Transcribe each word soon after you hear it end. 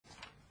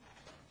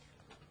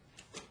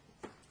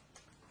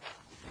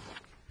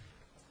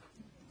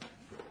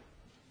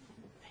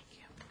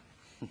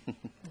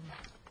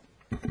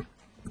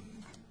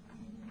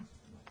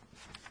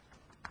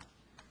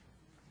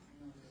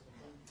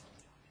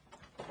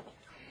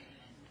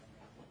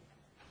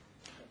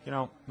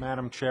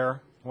Madam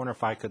Chair, I wonder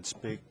if I could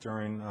speak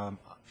during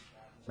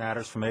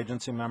matters from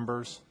agency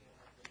members.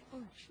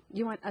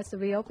 You want us to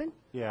reopen?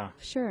 Yeah.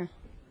 Sure.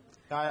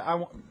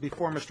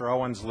 Before Mr.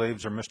 Owens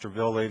leaves or Mr.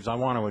 Ville leaves, I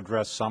want to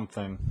address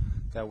something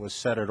that was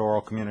said at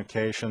oral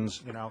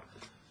communications.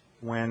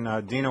 When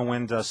Dina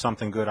Nguyen does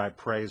something good, I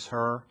praise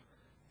her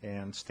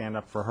and stand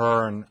up for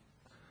her.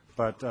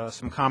 But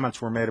some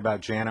comments were made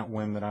about Janet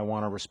Nguyen that I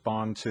want to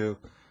respond to.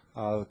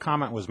 The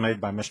comment was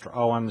made by Mr.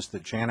 Owens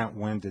that Janet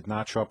Nguyen did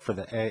not show up for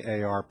the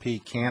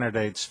AARP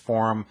candidates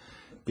forum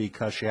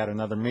because she had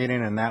another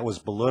meeting, and that was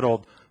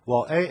belittled.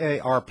 Well,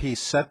 AARP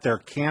set their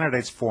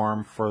candidates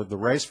forum for the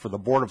race for the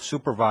Board of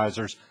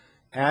Supervisors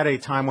at a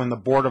time when the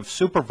Board of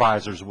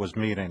Supervisors was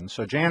meeting.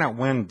 So Janet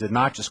Nguyen did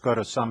not just go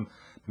to some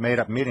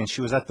made-up meeting.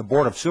 She was at the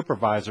Board of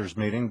Supervisors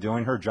meeting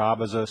doing her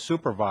job as a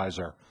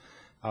supervisor.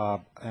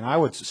 And I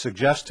would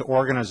suggest to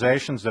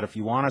organizations that if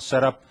you want to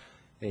set up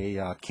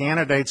a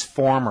candidates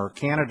forum or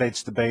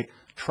candidates debate,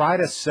 try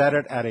to set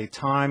it at a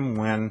time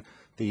when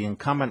the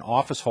incumbent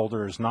office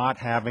holder is not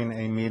having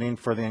a meeting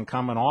for the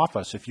incumbent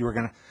office. If you were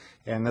going to,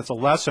 and that's a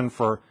lesson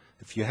for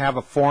if you have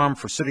a forum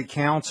for city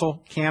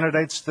council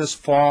candidates this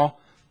fall,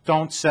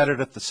 don't set it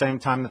at the same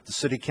time that the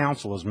city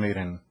council is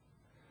meeting.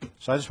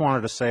 So I just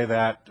wanted to say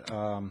that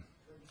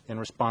in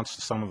response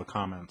to some of the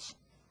comments.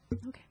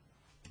 Okay.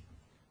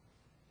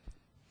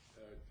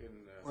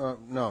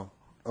 No.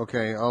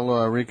 Okay,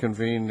 I'll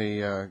reconvene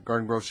the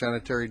Garden Grove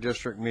Sanitary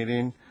District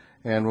meeting,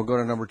 and we'll go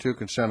to number 2,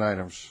 consent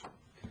items.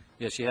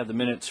 Yes, you have the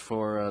minutes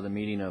for the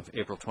meeting of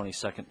April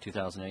 22nd,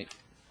 2008.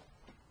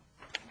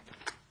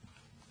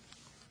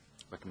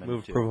 Recommended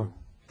Move to. approval.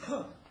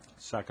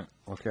 Second.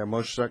 Okay, a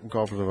motion second,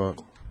 call for the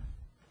vote.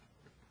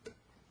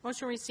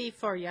 Motion received,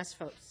 4 yes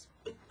votes.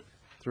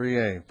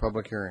 3A,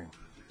 public hearing.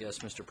 Yes,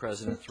 Mr.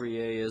 President,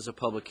 3A is a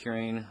public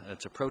hearing.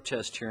 It's a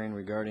protest hearing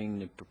regarding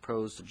the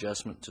proposed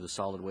adjustment to the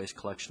solid waste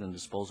collection and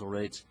disposal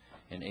rates,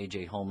 and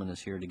A.J. Holman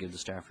is here to give the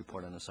staff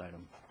report on this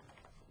item.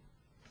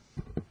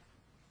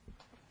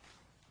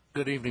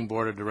 Good evening,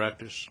 Board of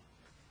Directors.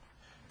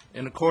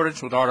 In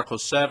accordance with Article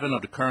 7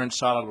 of the current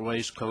Solid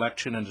Waste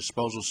Collection and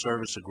Disposal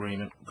Service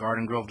Agreement,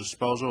 Garden Grove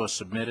Disposal has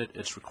submitted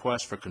its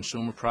request for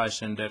Consumer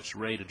Price Index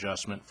rate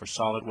adjustment for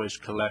solid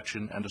waste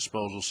collection and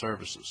disposal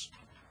services.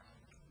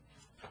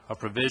 A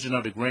provision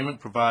of the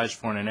agreement provides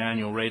for an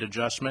annual rate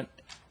adjustment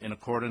in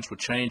accordance with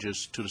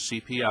changes to the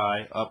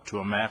CPI up to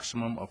a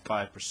maximum of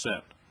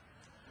 5%.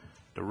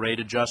 The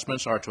rate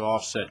adjustments are to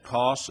offset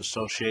costs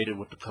associated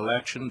with the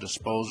collection,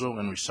 disposal,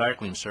 and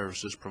recycling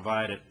services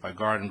provided by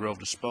Garden Grove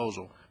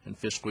Disposal in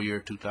fiscal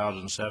year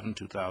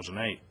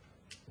 2007-2008.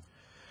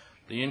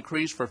 The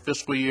increase for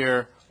fiscal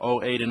year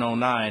 08 and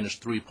 09 is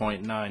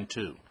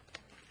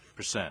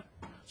 3.92%.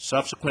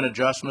 Subsequent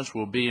adjustments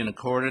will be in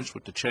accordance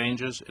with the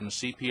changes in the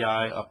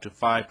CPI up to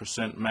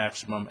 5%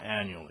 maximum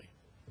annually.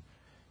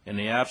 In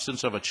the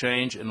absence of a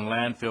change in the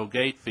landfill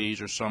gate fees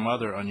or some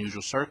other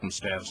unusual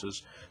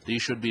circumstances,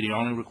 these should be the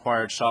only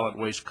required solid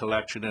waste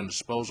collection and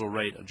disposal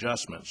rate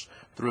adjustments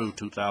through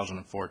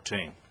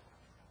 2014.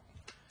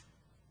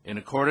 In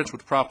accordance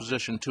with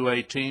Proposition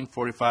 218,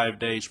 45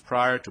 days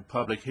prior to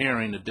public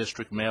hearing, the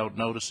district mailed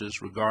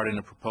notices regarding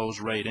the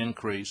proposed rate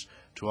increase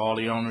to all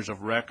the owners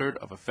of record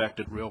of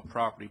affected real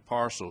property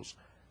parcels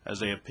as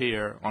they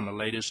appear on the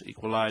latest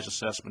equalized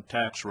assessment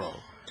tax roll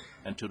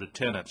and to the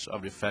tenants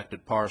of the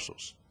affected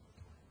parcels.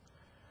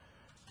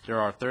 There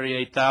are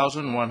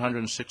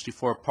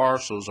 38,164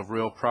 parcels of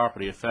real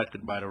property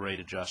affected by the rate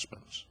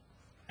adjustments.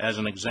 As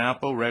an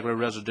example, regular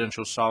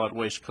residential solid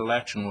waste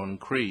collection will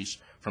increase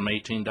from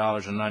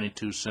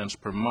 $18.92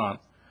 per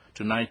month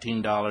to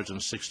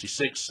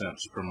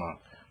 $19.66 per month,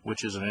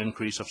 which is an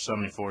increase of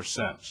 74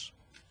 cents.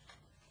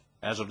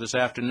 As of this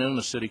afternoon,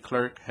 the city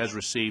clerk has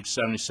received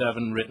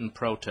 77 written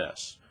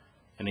protests.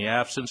 In the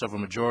absence of a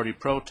majority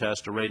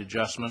protest, the rate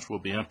adjustments will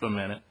be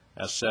implemented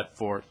as set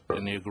forth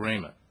in the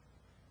agreement.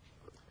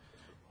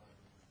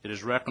 It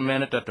is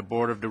recommended that the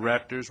Board of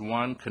Directors,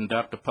 1,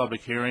 conduct a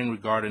public hearing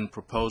regarding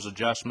proposed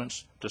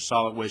adjustments to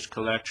solid waste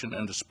collection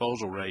and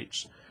disposal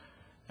rates,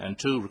 and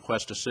 2,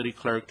 request the city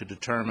clerk to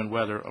determine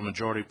whether a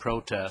majority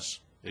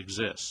protest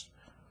exists.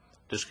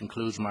 This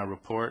concludes my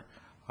report.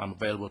 I'm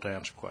available to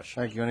answer questions.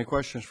 Thank you. Any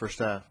questions for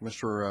staff?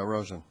 Mr.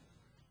 Rosen.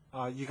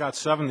 You got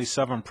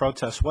 77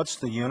 protests. What's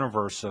the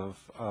universe of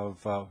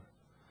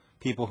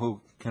people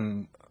who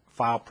can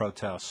file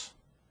protests?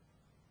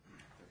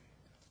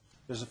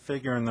 There's a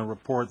figure in the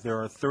report. There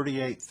are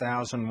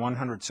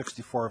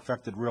 38,164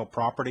 affected real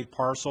property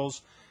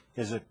parcels.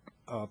 Is it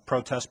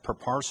protest per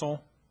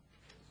parcel?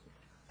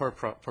 Per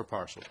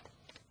parcel.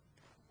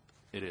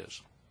 It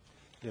is.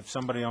 If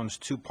somebody owns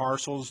 2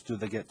 parcels, do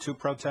they get 2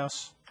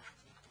 protests?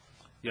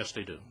 Yes,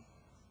 they do.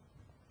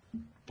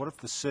 What if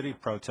the city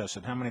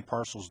protested? How many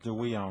parcels do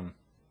we own?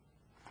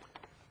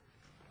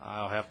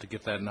 I'll have to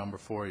get that number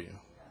for you.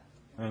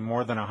 I mean,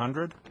 more than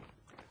 100?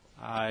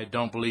 I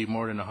don't believe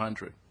more than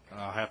 100.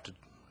 I'll have to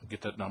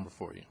get that number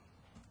for you.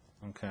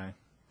 Okay.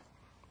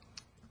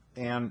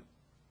 And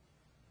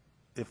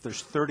if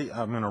there's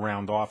I'm going to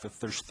round off, if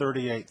there's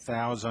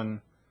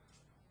 38,000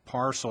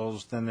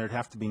 parcels, then there'd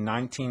have to be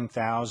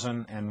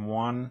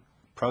 19,001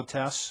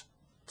 protests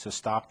to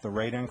stop the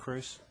rate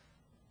increase?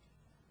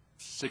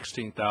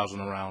 16,000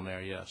 around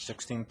there, yes.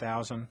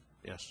 16,000?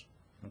 Yes.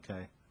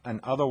 Okay. And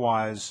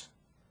otherwise,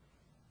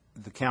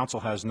 the council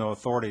has no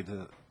authority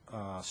to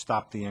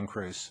stop the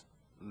increase.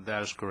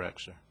 That is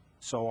correct, sir.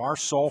 So our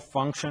sole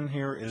function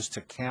here is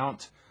to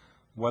count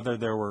whether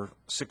there were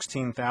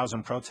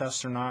 16,000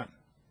 protests or not?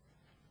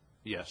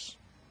 Yes.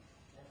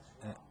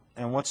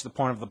 And what's the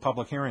point of the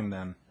public hearing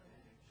then?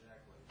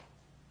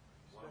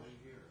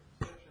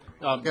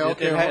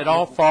 It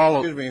all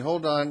follows. Excuse me,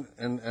 hold on,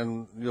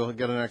 and you'll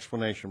get an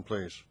explanation,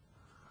 please.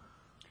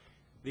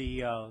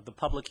 The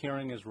public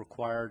hearing is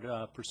required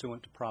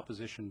pursuant to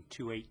Proposition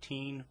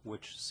 218,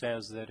 which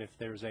says that if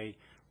there's a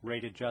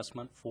rate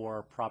adjustment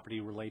for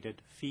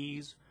property-related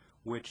fees,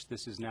 which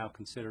this is now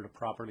considered a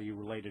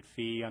property-related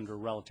fee under a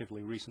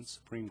relatively recent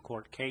Supreme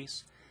Court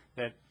case,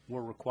 that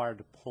we're required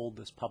to hold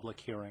this public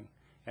hearing,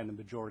 and the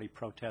majority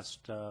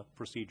protest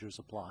procedures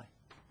apply.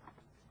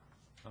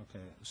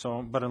 Okay.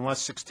 So, but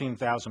unless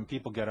 16,000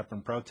 people get up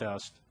and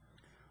protest,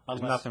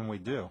 there's nothing we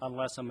do.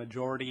 Unless a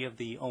majority of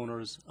the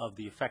owners of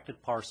the affected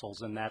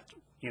parcels, and that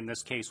in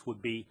this case would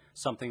be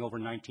something over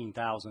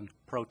 19,000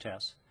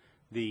 protests,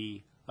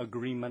 the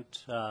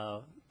agreement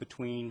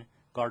between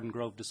Garden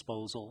Grove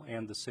Disposal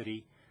and the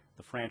city,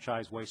 the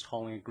franchise waste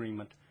hauling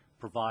agreement,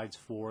 provides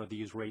for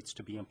these rates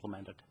to be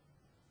implemented.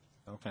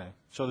 Okay.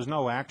 So there's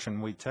no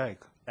action we take.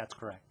 That's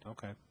correct.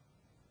 Okay.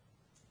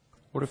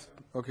 What if?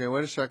 Okay,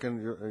 wait a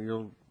second.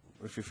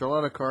 If you fill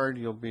out a card,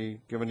 you'll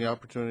be given the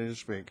opportunity to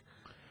speak.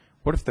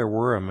 What if there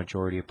were a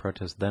majority of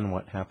protests? Then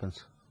what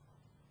happens?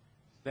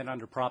 Then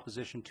under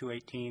Proposition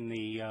 218,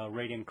 the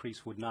rate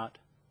increase would not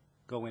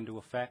go into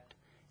effect,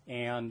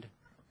 and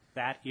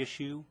that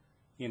issue,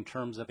 in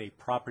terms of a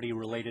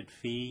property-related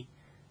fee,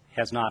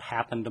 has not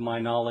happened to my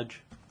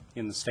knowledge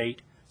in the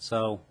state.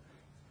 So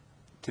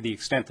to the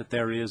extent that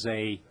there is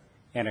an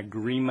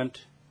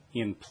agreement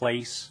in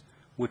place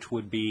which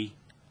would be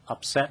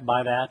upset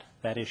by that,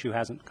 that issue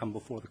hasn't come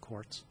before the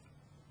courts.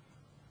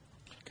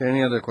 Okay,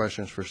 any other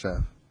questions for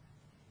staff?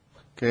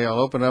 Okay, I'll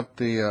open up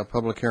the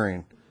public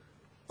hearing.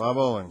 Bob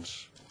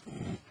Owens.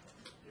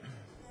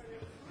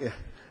 Yeah.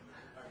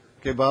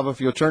 Okay, Bob, if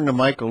you'll turn the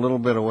mic a little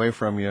bit away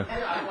from you.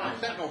 I don't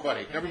upset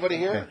nobody. Everybody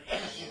here?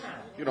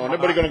 You know,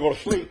 nobody going to go to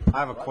sleep. I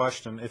have a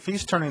question. If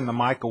he's turning the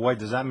mic away,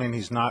 does that mean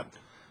he's not?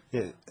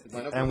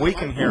 And we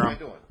can hear him,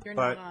 You're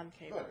but not on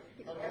cable.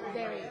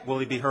 will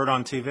he be heard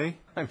on TV?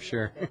 I'm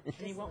sure. And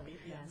he won't be.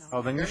 Yeah, no.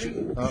 Oh, then you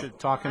should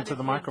talk into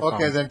the microphone.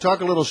 Okay, then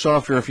talk a little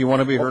softer if you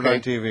want to be heard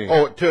on TV.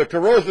 Oh, to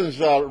Rosen's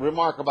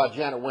remark about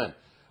Janet Wynn.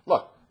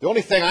 Look, the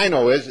only thing I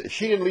know is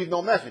she didn't leave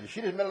no message. If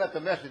she didn't let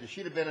the message,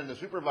 she'd have been in the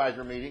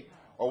supervisor meeting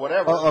or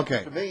whatever. Oh,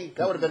 okay. To me,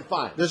 that would have been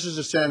fine. This is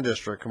the Sand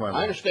District. Come on.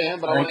 I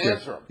understand, but I want to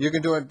answer them. You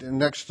can do it in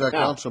next Now,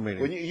 council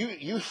meeting. When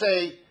you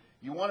say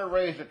you want to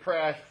raise the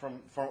trash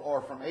from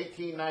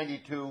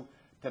 1892 to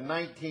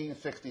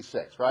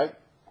 1966, right?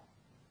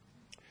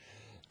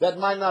 That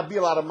might not be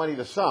a lot of money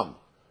to some,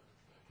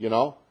 you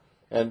know,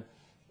 and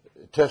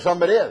to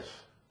some it is.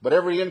 But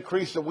every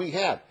increase that we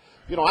had,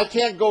 you know, I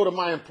can't go to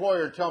my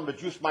employer and tell them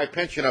to juice my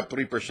pension up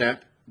 3%,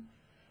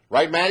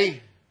 right,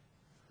 Matty?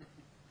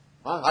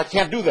 Huh? I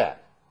can't do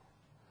that.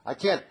 I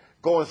can't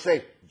go and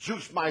say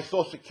juice my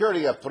Social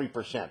Security up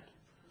 3%.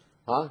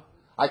 Huh?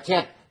 I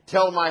can't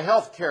tell my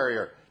health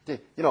carrier to,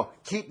 you know,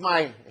 keep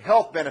my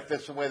health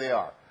benefits the way they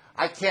are.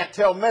 I can't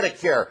tell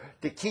Medicare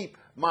to keep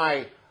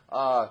my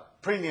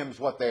premiums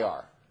what they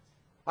are.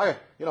 I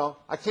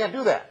can't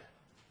do that.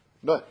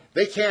 No,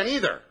 they can't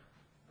either.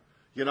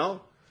 You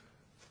know.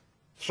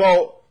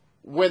 So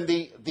when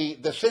the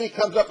city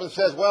comes up and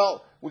says,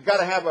 "Well, we got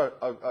to have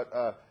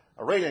a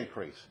rate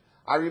increase,"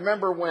 I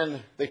remember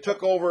when they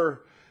took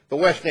over the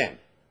West End,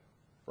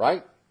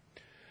 right?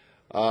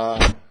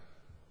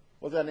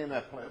 What's that name of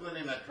that place? What's the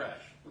name of that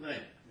trash? What's the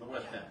name? The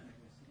West End.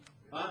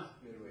 Huh?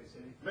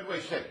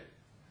 Midway City.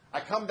 I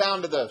come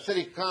down to the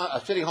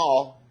city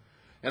hall,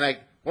 and I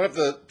went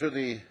up to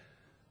the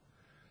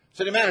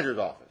city manager's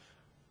office.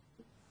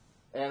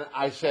 And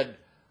I said,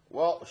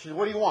 well, she said,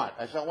 what do you want?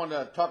 I said, I wanted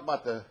to talk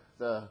about the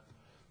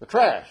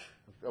trash.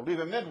 I'll leave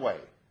it Midway,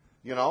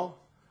 you know.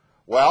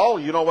 Well,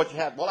 you know what you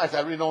have. Well, I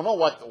said, I really don't know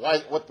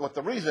what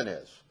the reason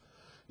is,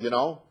 you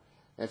know.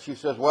 And she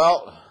says,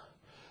 well,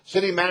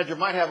 city manager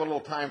might have a little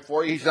time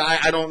for you. He said,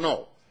 I don't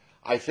know.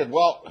 I said,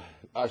 well,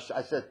 I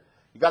said,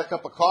 you got a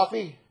cup of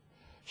coffee?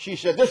 She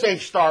said, this ain't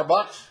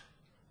Starbucks.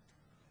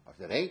 I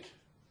said, ain't?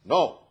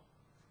 No.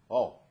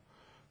 Oh.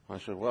 I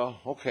said, well,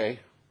 okay.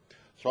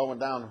 So I went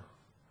down,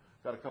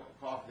 got a cup of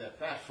coffee, that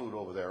fast food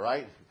over there,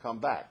 right? Come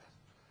back.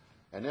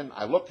 And then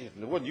I look, it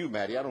wasn't you,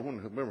 Matty, I don't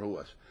remember who it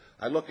was.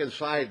 I look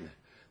inside,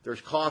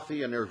 there's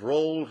coffee and there's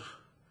rolls.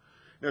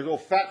 There's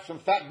some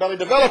fat-belly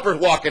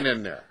developers walking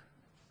in there,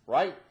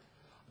 right?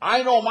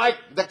 I know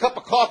the cup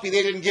of coffee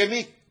they didn't give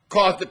me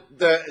caused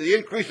the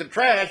increase in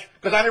trash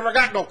because I never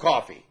got no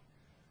coffee.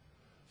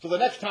 So the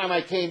next time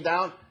I came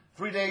down,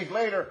 3 days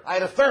later, I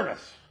had a thermos.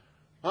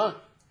 Huh?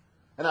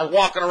 And I was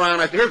walking around,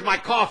 I said, here's my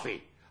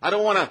coffee. I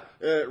don't want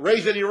to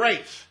raise any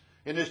rates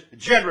in this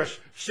generous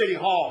city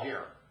hall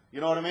here.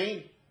 You know what I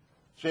mean?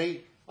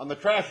 See, on the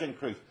trash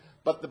increase.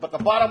 But the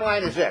bottom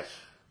line is this.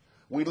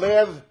 We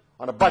live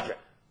on a budget.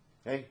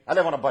 Okay? I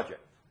live on a budget.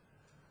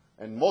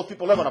 And most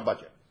people live on a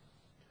budget.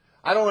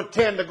 I don't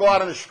intend to go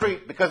out on the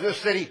street because this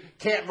city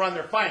can't run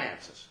their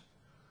finances.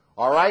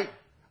 All right?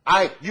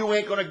 You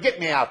ain't going to get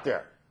me out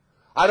there.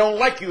 I don't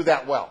like you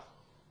that well.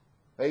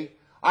 Okay?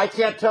 I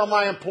can't tell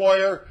my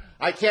employer,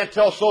 I can't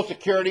tell Social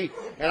Security,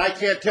 and I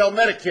can't tell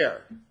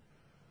Medicare.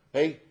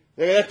 Okay?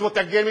 That's what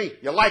they're giving me.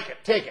 You like it,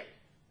 take it.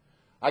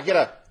 I get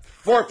a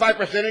 4 or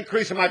 5%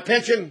 increase in my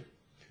pension,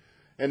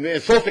 and in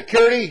Social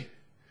Security,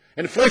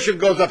 inflation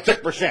goes up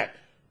 6%,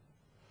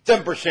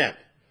 7%.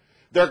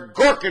 They're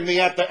gorking me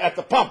at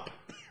the pump.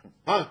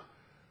 Huh?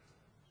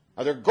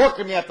 They're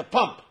gorking me at the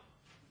pump.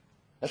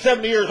 At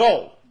 70 years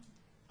old.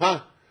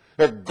 Huh?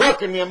 They're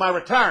gorking me in my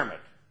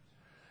retirement.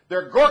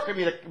 They're gorking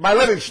me my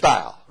living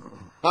style.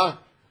 Huh?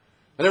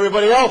 And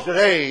everybody else said,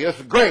 hey, this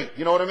is great.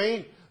 You know what I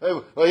mean?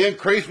 The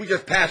increase, we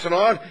just pass it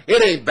on.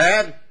 It ain't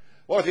bad.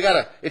 Well, if you got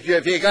a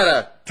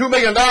 $2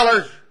 million,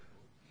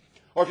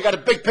 or if you got a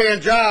big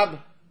paying job,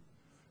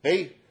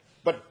 hey,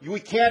 but we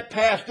can't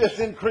pass this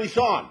increase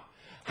on.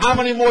 How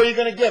many more are you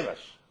going to give us?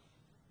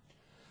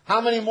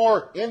 How many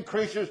more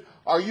increases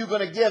are you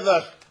going to give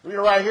us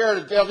right here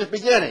at the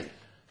beginning?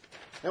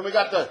 And we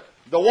got the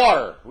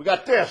water. We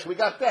got this. We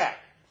got that.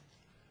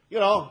 You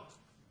know,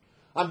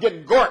 I'm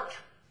getting gorked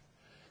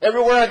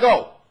everywhere I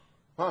go.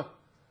 Huh?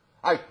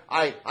 I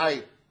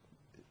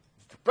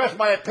express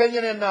my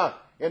opinion in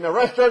the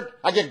restaurant.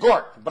 I get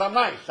gorked, but I'm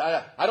nice.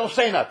 I don't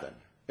say nothing.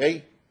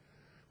 See?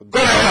 Go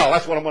to hell.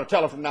 That's what I'm going to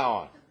tell them from now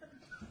on.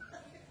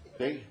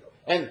 See?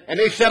 And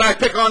they said I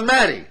pick on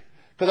Matty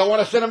because I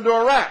want to send him to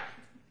Iraq.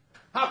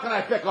 How can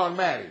I pick on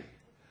Matty?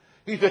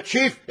 He's the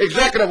chief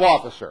executive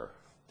officer.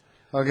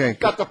 Okay. He's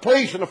got the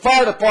police and the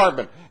fire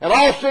department and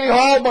all City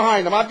Hall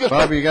behind him. I'm just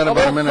Bob, you got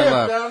about a minute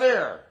left. Down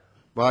there.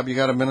 Bob, you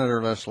got a minute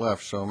or less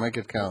left, so make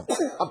it count.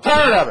 I'm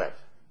tired of it.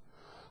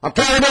 I'm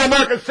tired of an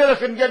American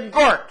citizen getting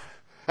gorked.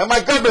 And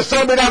my government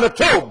sent me down the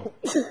tube.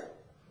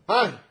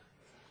 Huh? And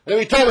then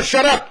we told him to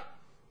shut up.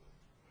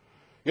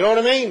 You know what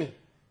I mean?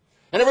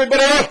 And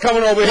everybody else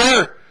coming over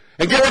here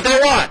and get what they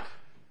want.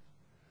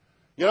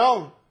 You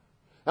know?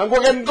 And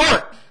we're getting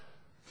gorked.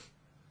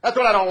 That's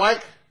what I don't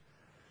like.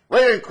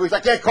 Rate increase.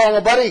 I can't call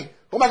nobody.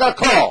 Who am I going to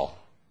call?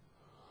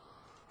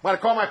 Am I going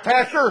to call my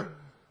pastor?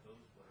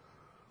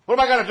 What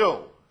am I going to do?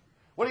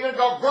 What are you going to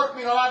go gork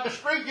me on the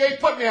street? You ain't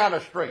put me on the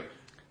street.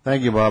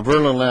 Thank you, Bob.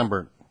 Verlin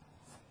Lambert.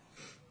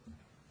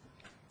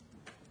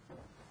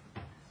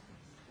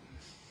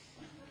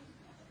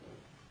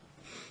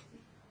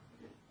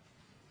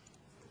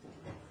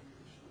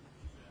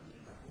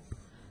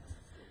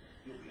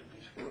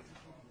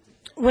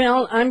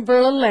 Well, I'm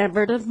Verla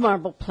Lambert of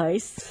Marble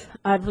Place.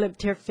 I've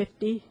lived here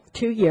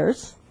 52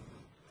 years.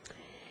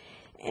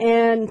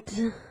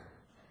 And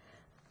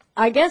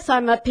I guess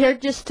I'm up here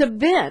just to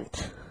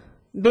vent,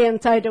 being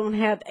I don't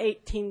have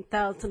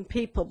 18,000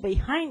 people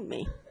behind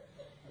me.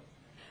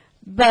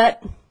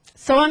 But,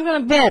 so I'm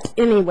going to vent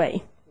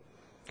anyway.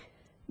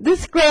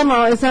 This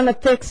grandma is on a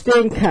fixed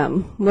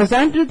income, was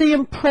under the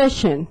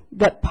impression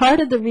that part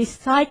of the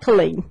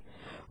recycling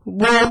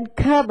would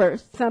cover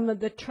some of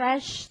the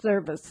trash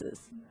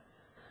services.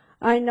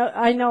 I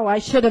know, I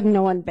should have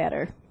known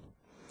better.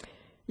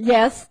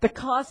 Yes, the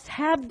costs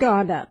have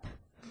gone up.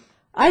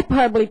 I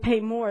probably pay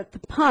more at the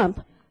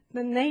pump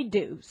than they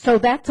do, so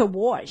that's a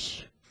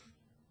wash.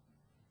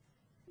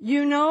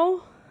 You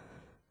know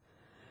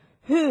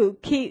who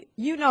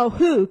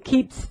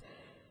keeps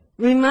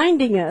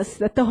reminding us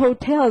that the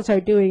hotels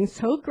are doing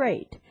so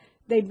great.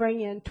 They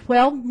bring in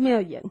 $12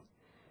 million.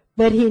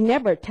 But he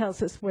never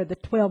tells us where the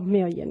 $12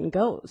 million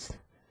goes.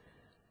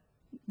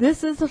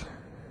 If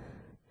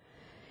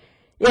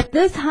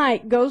this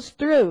hike goes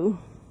through,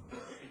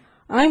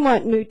 I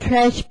want new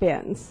trash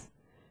bins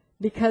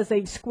because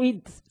they've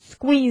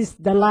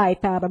squeezed the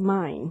life out of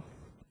mine.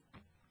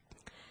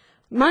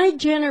 My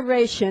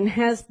generation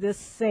has this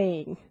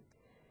saying,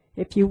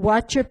 if you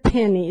watch your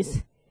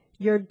pennies,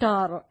 your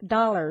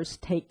dollars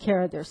take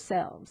care of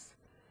themselves.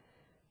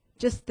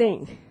 Just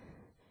think.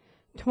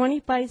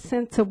 25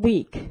 cents a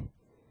week,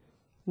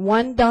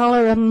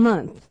 $1 a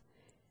month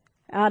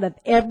out of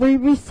every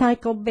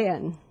recycle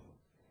bin.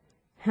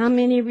 How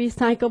many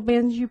recycle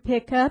bins you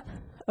pick up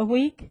a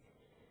week?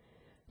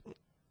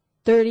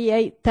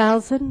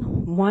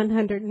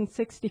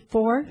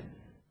 38,164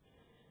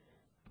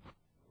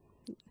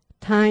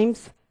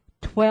 times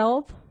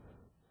 12.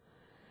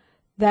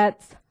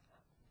 That's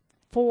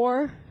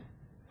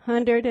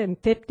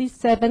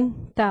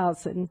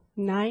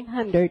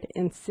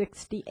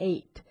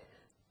 457,968.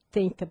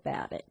 Think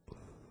about it.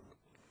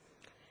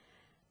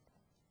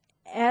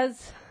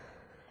 As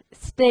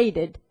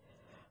stated,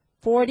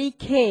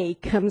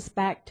 40K comes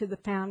back to the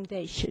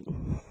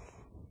foundation.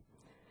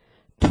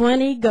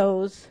 20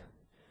 goes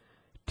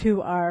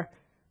to our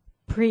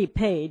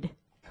prepaid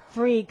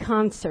free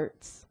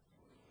concerts.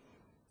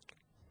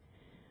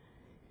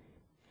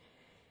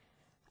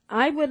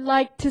 I would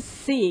like to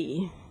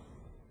see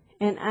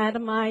an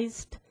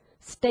itemized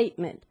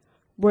statement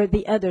where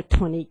the other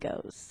 20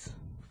 goes.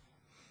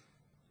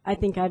 I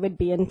think I would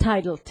be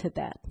entitled to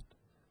that.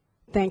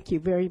 Thank you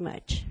very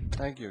much.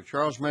 Thank you.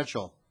 Charles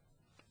Mitchell.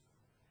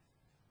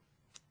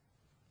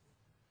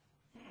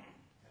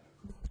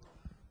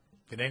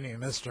 Good evening,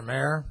 Mr.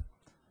 Mayor,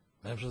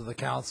 members of the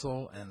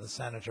council, and the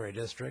Sanitary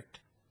District.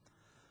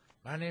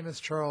 My name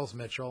is Charles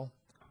Mitchell.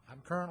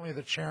 I'm currently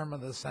the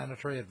chairman of the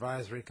Sanitary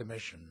Advisory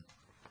Commission.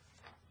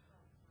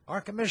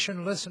 Our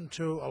commission listened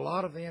to a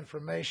lot of the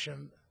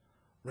information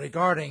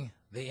regarding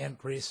the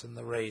increase in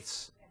the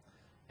rates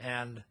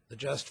and the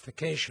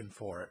justification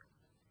for it.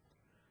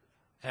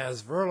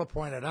 As Verla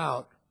pointed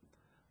out,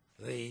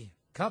 the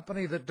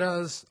company that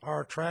does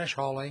our trash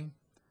hauling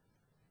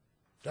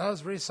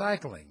does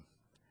recycling,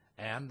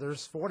 and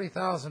there's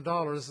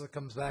 $40,000 that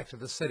comes back to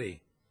the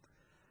city,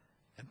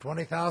 and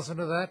 $20,000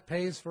 of that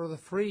pays for the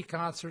free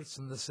concerts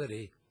in the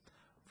city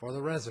for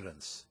the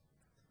residents.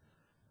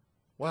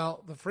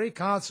 Well, the free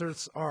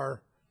concerts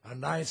are a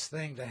nice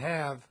thing to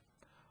have.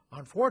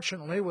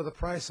 Unfortunately, with the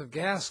price of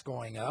gas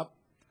going up,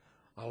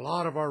 a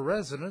lot of our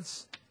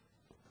residents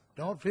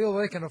don't feel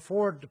they can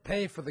afford to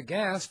pay for the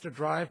gas to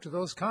drive to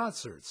those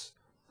concerts.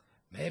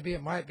 Maybe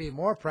it might be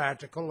more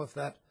practical if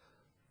that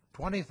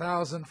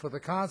 $20,000 for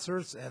the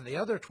concerts and the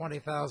other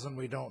 $20,000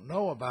 we don't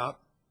know about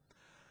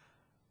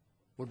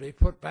would be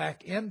put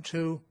back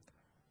into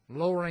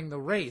lowering the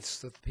rates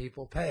that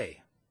people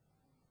pay.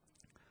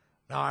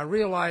 Now, I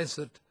realize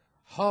that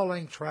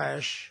hauling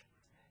trash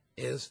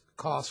is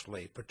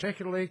costly,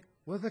 particularly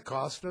with the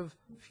cost of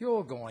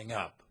fuel going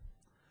up.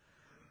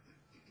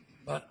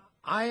 But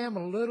I am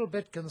a little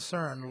bit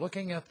concerned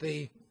looking at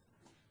the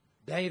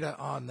data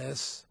on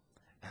this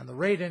and the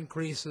rate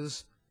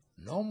increases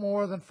no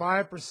more than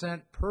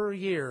 5% per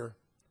year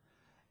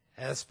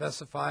as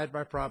specified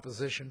by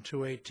Proposition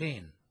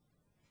 218.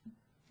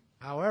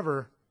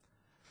 However,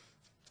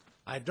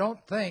 I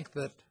don't think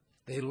that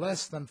the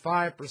less than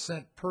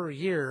 5% per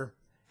year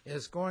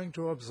is going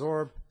to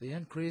absorb the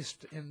increase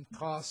in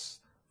costs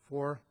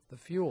for the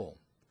fuel.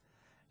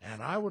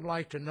 And I would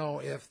like to know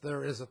if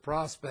there is a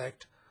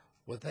prospect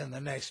within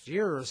the next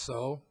year or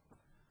so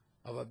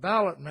of a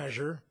ballot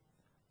measure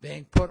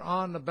being put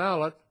on the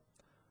ballot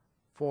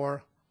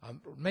for a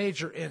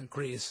major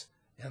increase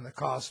in the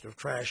cost of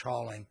trash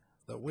hauling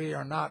that we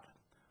are not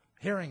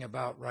hearing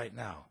about right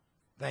now.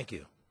 Thank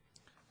you.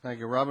 Thank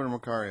you. Robin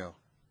Macario.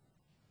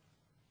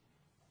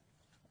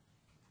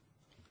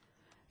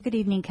 Good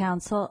evening,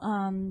 Council.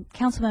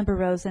 Councilmember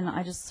Rosen,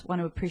 I just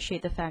want to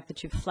appreciate the fact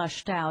that you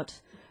fleshed out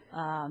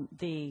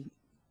the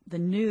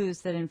news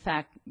that, in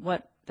fact,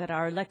 that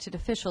our elected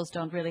officials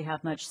don't really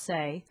have much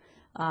say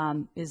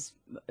is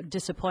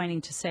disappointing,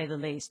 to say the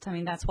least. I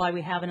mean, that's why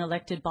we have an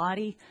elected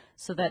body,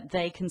 so that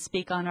they can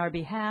speak on our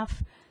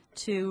behalf,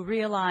 to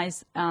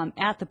realize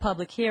at the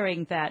public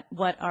hearing that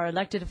what our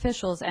elected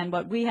officials and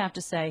what we have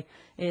to say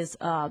is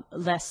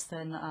less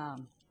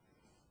than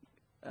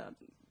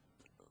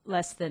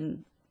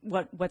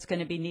what's going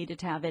to be needed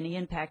to have any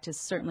impact is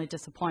certainly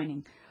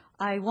disappointing.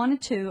 I wanted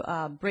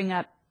to bring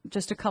up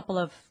just a couple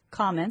of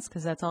comments,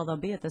 because that's all there'll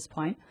be at this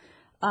point.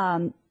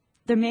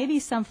 There may be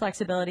some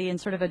flexibility in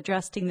sort of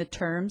adjusting the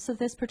terms of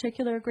this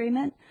particular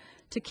agreement.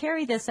 To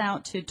carry this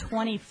out to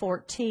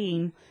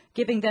 2014,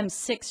 giving them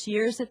 6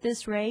 years at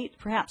this rate,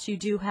 perhaps you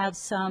do have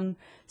some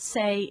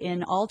say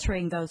in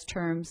altering those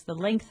terms, the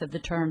length of the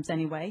terms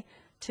anyway,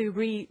 to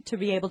be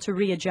able to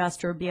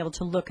readjust or be able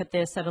to look at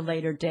this at a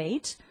later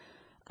date.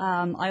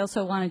 I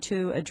also wanted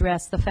to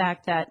address the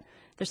fact that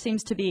there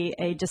seems to be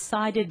a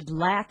decided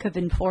lack of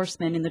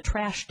enforcement in the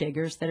trash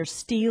diggers that are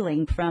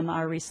stealing from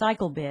our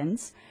recycle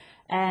bins.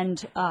 And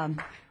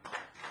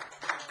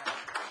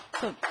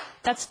so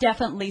that's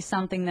definitely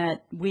something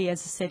that we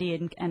as a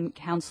city and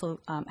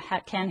council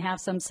can have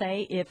some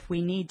say. If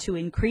we need to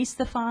increase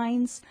the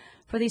fines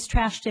for these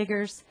trash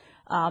diggers,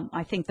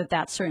 I think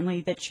that's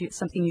certainly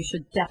something you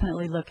should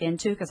definitely look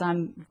into, because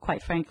I'm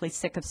quite frankly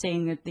sick of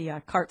seeing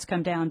the carts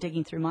come down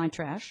digging through my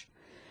trash.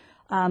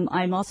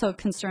 I'm also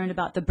concerned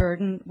about the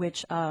burden,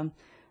 which Bob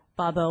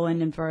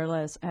Owen and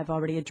Verla have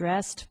already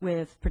addressed,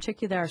 with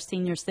particularly our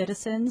senior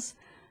citizens.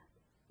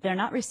 They're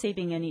not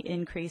receiving any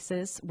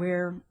increases.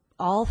 We're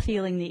all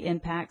feeling the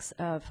impacts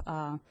of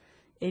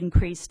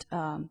increased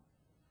all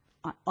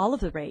of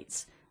the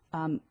rates.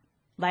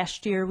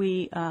 Last year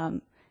we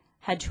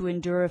had to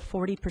endure a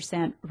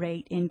 40%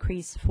 rate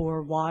increase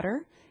for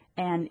water,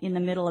 and in the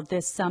middle of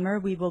this summer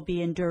we will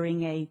be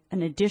enduring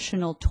an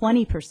additional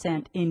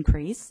 20%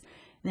 increase.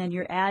 And then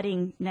you're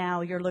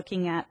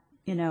looking at,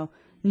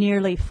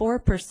 nearly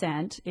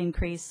 4%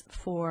 increase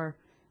for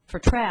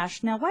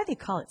trash. Now, why they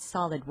call it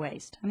solid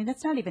waste? I mean,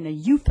 that's not even a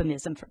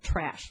euphemism for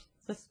trash.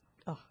 It's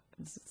a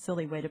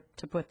silly way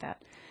to put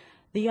that.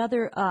 The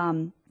other,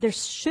 there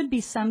should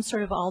be some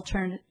sort of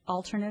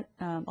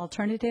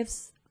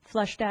alternatives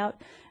fleshed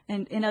out.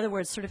 And in other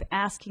words, sort of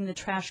asking the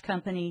trash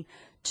company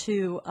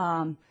to,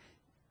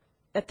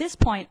 at this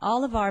point,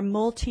 all of our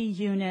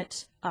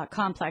multi-unit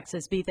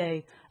complexes, be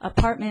they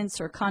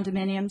apartments or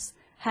condominiums,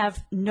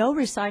 have no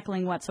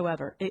recycling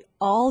whatsoever. It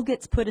all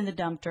gets put in the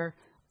dumpster,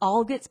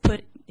 all gets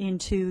put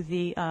into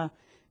the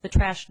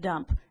trash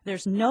dump.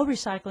 There's no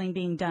recycling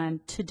being done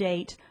to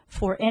date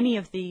for any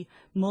of the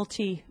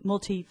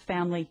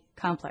multi-family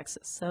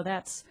complexes. So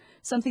that's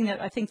something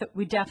that I think that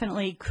we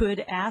definitely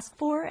could ask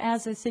for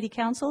as a city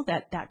council,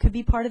 that could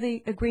be part of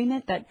the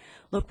agreement, that,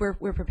 look,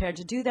 we're prepared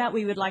to do that.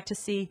 We would like to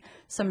see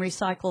some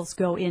recycles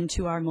go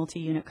into our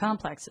multi-unit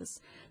complexes.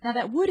 Now,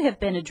 that would have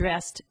been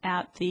addressed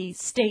at the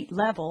state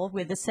level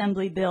with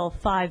Assembly Bill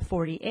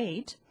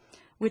 548,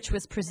 which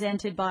was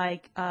presented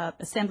by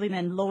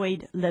Assemblyman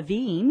Lloyd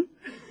Levine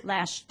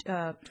last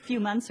few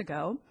months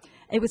ago.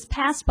 It was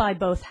passed by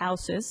both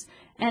houses,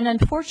 and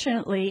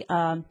unfortunately,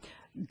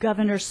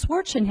 Governor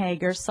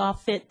Schwarzenegger saw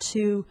fit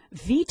to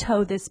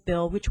veto this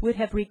bill, which would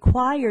have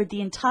required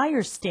the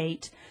entire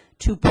state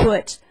to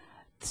put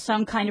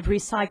some kind of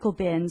recycle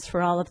bins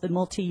for all of the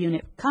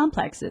multi-unit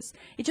complexes.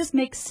 It just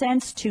makes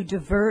sense to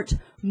divert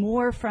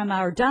more from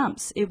our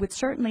dumps. It would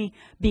certainly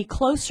be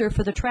closer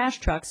for the trash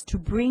trucks to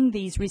bring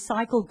these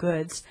recycled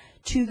goods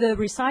to the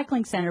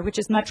recycling center, which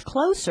is much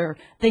closer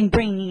than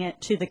bringing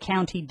it to the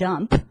county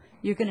dump.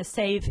 You're going to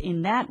save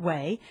in that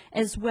way,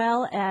 as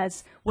well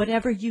as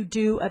whatever you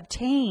do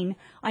obtain.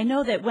 I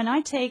know that when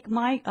I take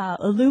my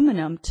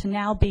aluminum to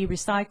now be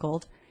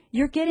recycled,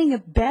 you're getting a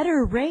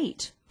better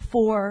rate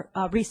for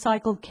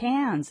recycled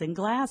cans and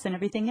glass and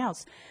everything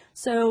else.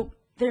 So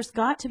there's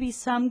got to be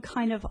some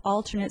kind of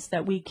alternates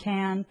that we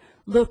can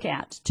look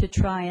at to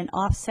try and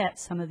offset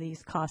some of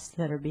these costs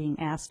that are being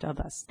asked of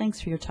us.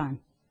 Thanks for your time.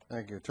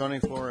 Thank you. Tony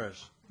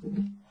Flores.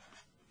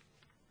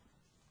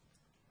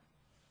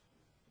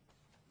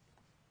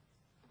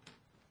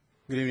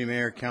 Good evening,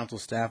 Mayor, Council,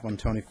 staff. I'm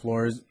Tony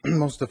Flores.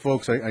 Most of the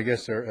folks, I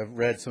guess, have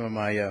read some of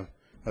my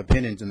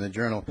opinions in the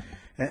Journal.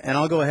 And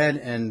I'll go ahead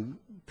and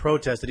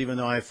protest it, even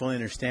though I fully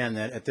understand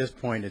that at this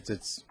point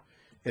it's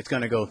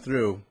going to go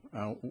through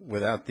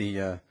without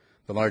the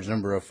large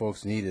number of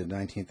folks needed,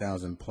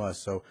 19,000 plus.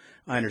 So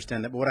I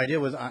understand that. But what I did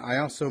was I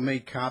also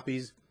made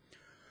copies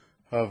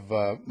of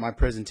my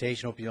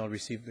presentation. Hope you all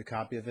received a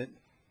copy of it.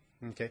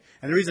 Okay.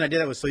 And the reason I did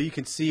that was so you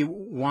can see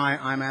why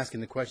I'm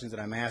asking the questions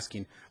that I'm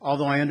asking.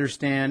 Although I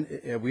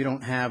understand we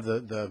don't have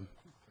the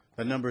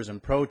numbers in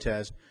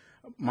protest,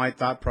 my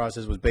thought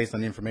process was based on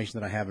the information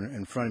that I have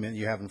in front of me, that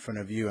you have in front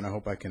of you, and I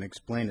hope I can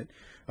explain it.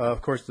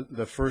 Of course,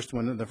 the first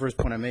point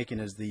I'm making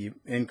is the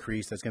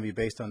increase that's going to be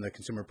based on the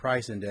Consumer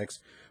Price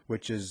Index,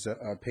 which is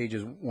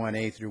pages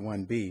 1A through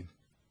 1B.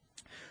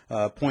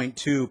 Point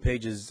 2,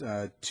 pages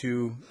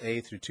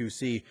 2A through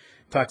 2C,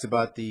 talks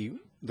about the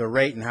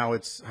rate and how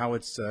it's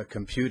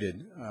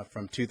computed.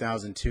 From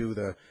 2002,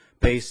 the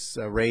base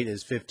rate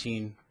is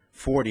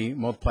 1540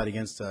 multiplied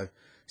against the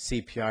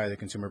CPI, the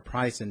Consumer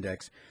Price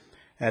Index.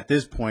 At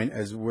this point,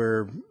 as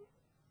we're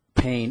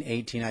paying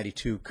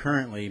 $18.92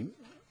 currently,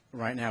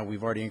 right now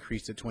we've already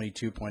increased it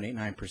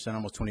 22.89%,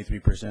 almost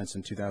 23%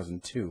 since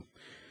 2002.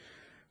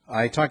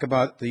 I talk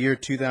about the year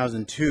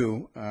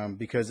 2002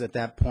 because at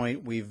that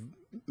point we've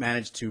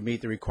managed to meet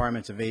the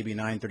requirements of AB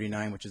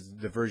 939, which is the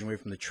diversion away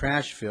from the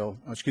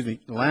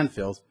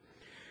landfills.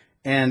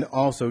 And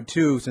also,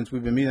 too, since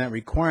we've been meeting that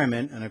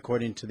requirement, and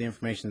according to the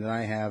information that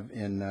I have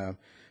in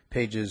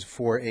pages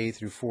 4A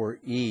through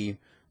 4E,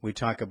 we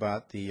talk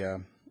about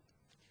the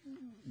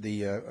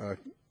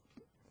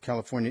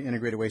California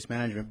Integrated Waste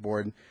Management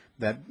Board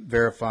that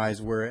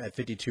verifies we're at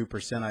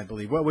 52%, I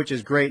believe, well, which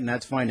is great, and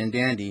that's fine and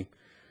dandy.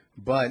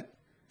 But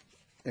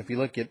if you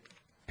look at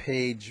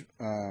pages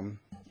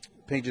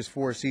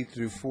 4C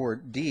through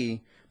 4D,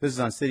 this is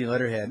on city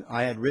letterhead.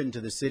 I had written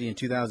to the city in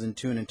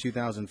 2002 and in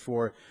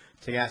 2004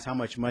 to ask how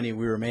much money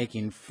we were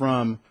making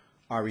from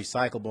our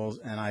recyclables,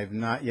 and I've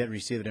not yet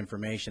received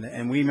information.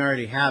 And we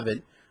already have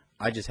it.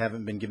 I just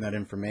haven't been given that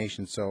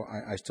information, so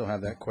I still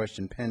have that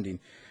question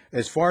pending.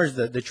 As far as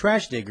the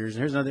trash diggers,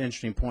 and here's another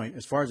interesting point,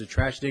 as far as the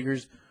trash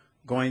diggers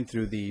going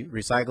through the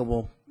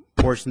recyclable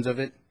portions of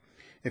it,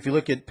 if you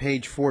look at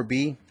page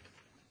 4B,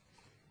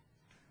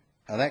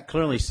 that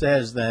clearly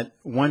says that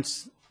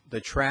once the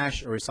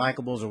trash or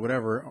recyclables or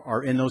whatever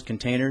are in those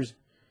containers,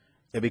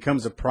 it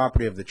becomes the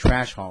property of the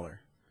trash hauler.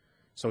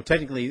 So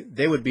technically,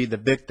 they would be the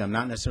victim,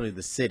 not necessarily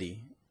the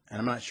city. And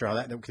I'm not sure how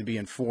that could be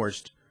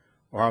enforced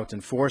or how it's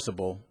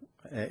enforceable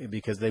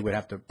because they would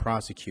have to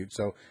prosecute.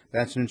 So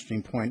that's an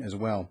interesting point as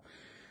well.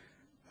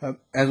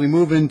 As we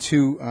move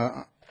into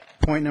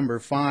point number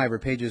 5, or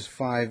pages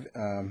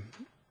 5A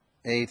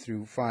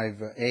through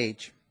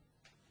 5H,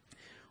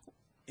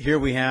 here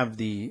we have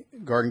the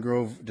Garden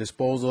Grove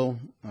Disposal,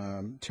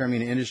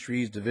 Termina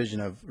Industries,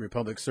 Division of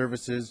Republic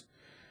Services,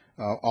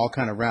 all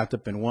kind of wrapped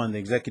up in one. The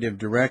executive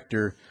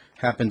director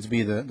happens to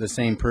be the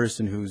same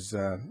person who's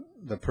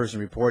the person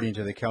reporting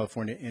to the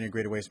California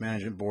Integrated Waste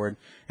Management Board,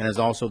 and is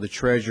also the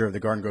treasurer of the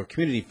Garden Grove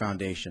Community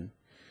Foundation.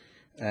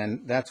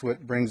 And that's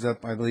what brings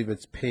up, I believe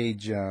it's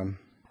page, 5F.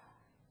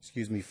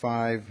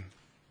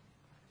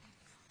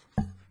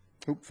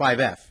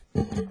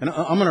 And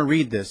I'm going to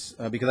read this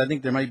because I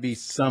think there might be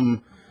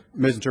some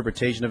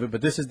misinterpretation of it,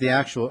 but this is the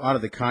actual out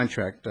of the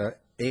contract,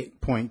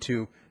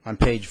 8.2 on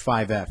page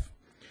 5F.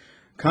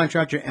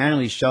 Contractor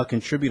annually shall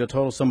contribute a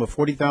total sum of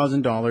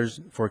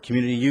 $40,000 for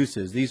community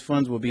uses. These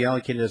funds will be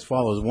allocated as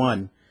follows.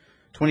 One,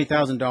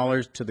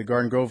 $20,000 to the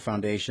Garden Grove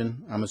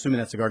Foundation. I'm assuming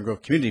that's the Garden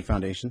Grove Community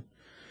Foundation.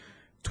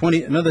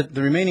 The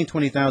remaining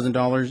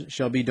 $20,000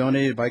 shall be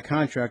donated by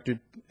contractor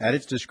at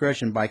its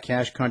discretion by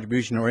cash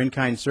contribution or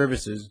in-kind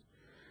services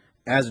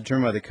as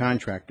determined by the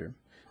contractor.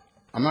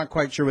 I'm not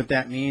quite sure what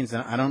that means.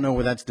 I don't know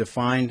where that's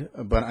defined,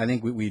 but I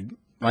think we'd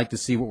like to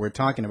see what we're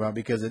talking about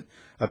because it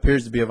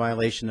appears to be a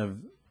violation of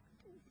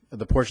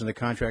the portion of the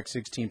contract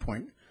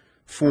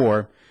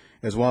 16.4,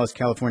 as well as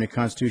California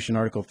Constitution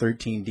Article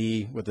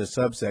 13D with the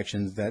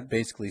subsections that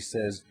basically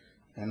says,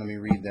 and let me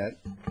read that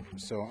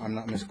so I'm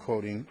not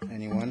misquoting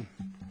anyone.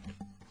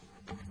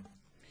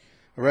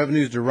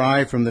 Revenues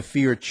derived from the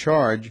fee or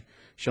charge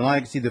shall not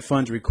exceed the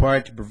funds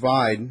required to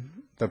provide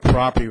the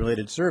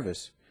property-related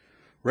service.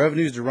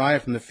 Revenues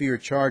derived from the fee or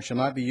charge shall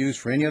not be used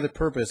for any other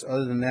purpose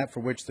other than that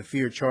for which the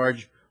fee or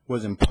charge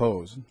was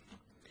imposed.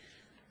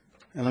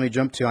 And let me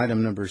jump to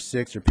item number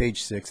 6, or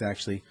page 6,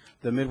 actually.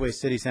 The Midway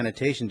City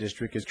Sanitation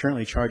District is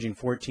currently charging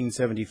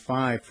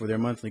 $14.75 for their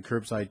monthly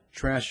curbside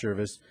trash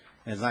service,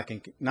 and is not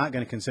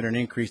going to consider an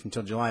increase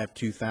until July of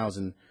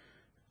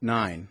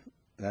 2009.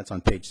 That's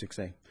on page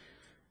 6A.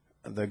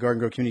 The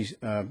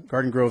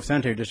Garden Grove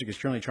Sanitary District is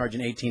currently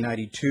charging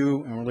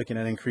 $18.92, and we're looking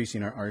at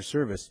increasing our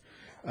service.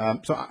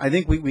 So I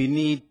think we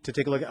need to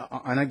take a look at,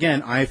 and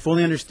again, I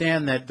fully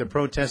understand that the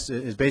protest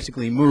is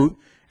basically moot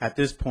at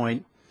this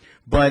point,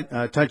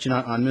 but touching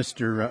on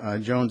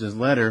Mr. Jones's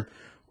letter,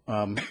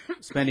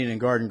 spending in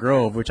Garden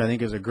Grove, which I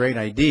think is a great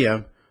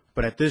idea,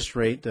 but at this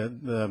rate,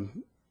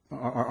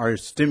 our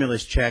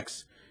stimulus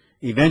checks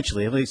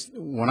eventually, at least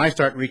when I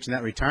start reaching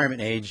that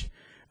retirement age,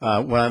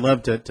 well, I'd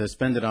love to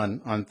spend it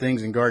on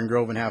things in Garden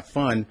Grove and have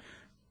fun.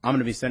 I'm going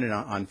to be spending it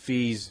on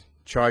fees,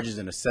 charges,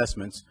 and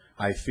assessments,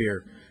 I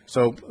fear.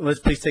 So let's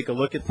please take a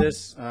look at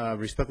this.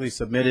 Respectfully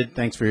submitted.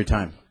 Thanks for your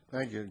time.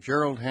 Thank you.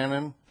 Gerald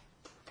Hannon.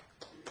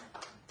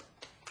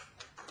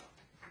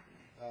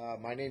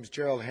 My name's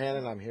Gerald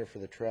Hannon. I'm here for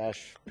the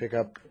trash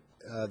pickup.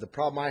 The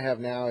problem I have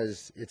now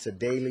is it's a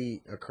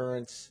daily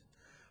occurrence.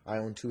 I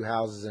own 2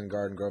 houses in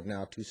Garden Grove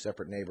now, 2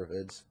 separate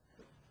neighborhoods.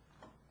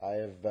 I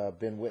have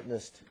been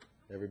witnessed,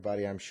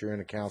 everybody I'm sure in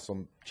the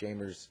council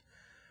chambers,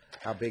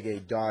 how big a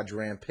Dodge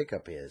Ram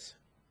pickup is.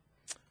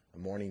 A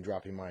morning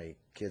dropping my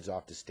kids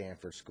off to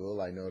Stanford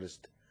School, I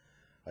noticed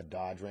a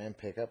Dodge Ram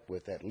pickup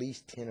with at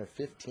least 10 or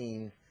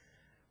 15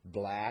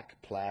 black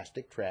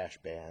plastic trash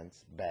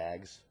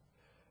bags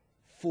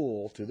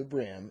full to the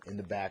brim in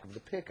the back of the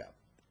pickup.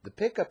 The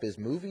pickup is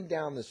moving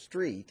down the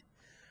street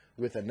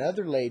with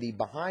another lady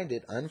behind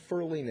it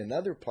unfurling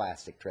another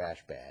plastic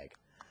trash bag.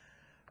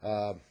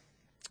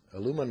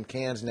 Aluminum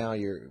cans now,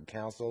 your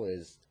council,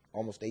 is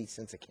almost 8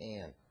 cents a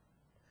can.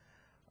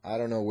 I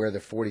don't know where the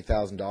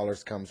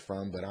 $40,000 comes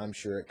from, but I'm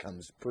sure it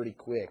comes pretty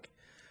quick.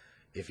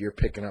 If you're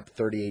picking up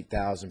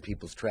 38,000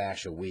 people's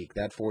trash a week,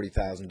 that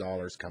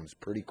 $40,000 comes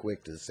pretty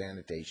quick to the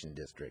sanitation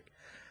district.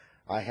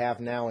 I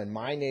have now in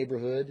my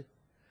neighborhood,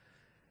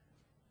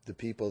 the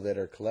people that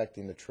are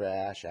collecting the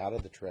trash out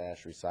of the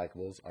trash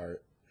recyclables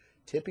are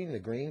tipping the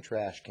green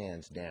trash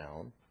cans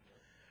down,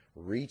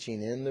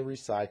 reaching in the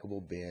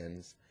recyclable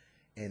bins,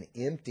 and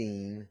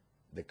emptying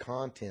the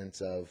contents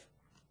of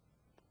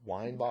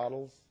wine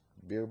bottles,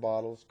 beer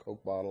bottles,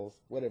 Coke bottles,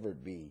 whatever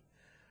it be.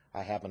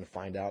 I happen to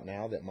find out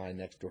now that my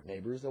next door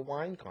neighbor is a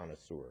wine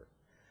connoisseur.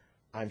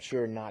 I'm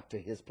sure not to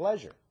his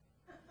pleasure.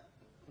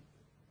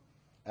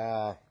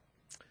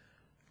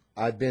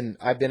 I've been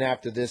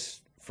after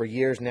this for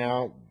years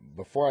now.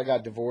 Before I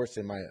got divorced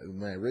in my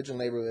original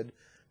neighborhood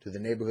to the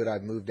neighborhood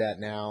I've moved at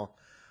now,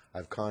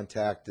 I've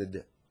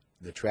contacted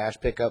the trash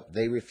pickup.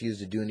 They refuse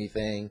to do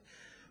anything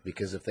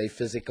because if they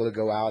physically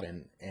go out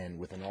and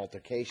with an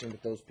altercation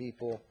with those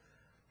people,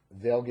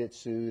 they'll get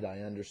sued. I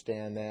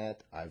understand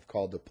that. I've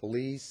called the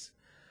police.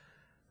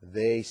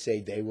 They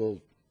say they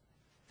will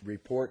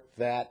report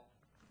that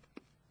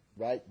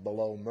right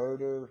below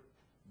murder,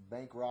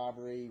 bank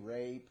robbery,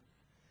 rape.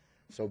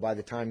 So by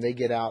the time they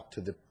get out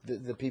to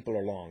the people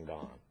are long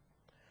gone.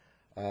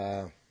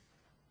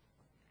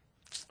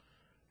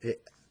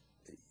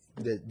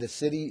 The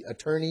city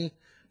attorney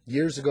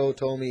years ago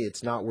told me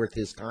it's not worth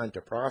his time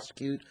to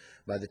prosecute.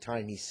 By the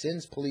time he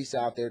sends police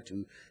out there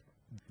to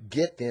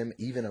get them,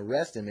 even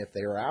arrest them if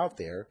they are out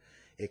there,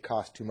 it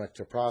costs too much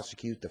to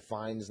prosecute. The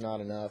fine is not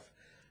enough.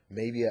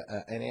 Maybe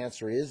an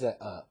answer is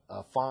a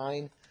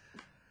fine.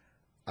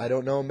 I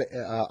don't know.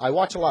 I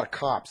watch a lot of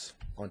cops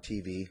on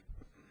TV,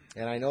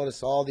 and I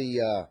notice all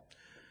the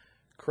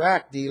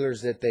crack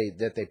dealers that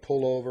they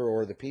pull over,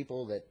 or the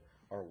people that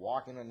are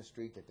walking on the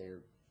street that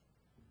they're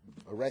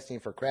arresting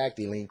for crack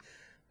dealing.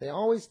 They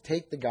always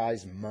take the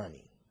guy's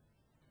money.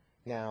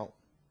 Now,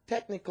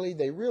 technically,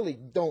 they really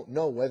don't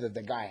know whether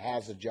the guy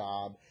has a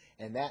job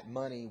and that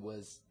money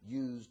was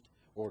used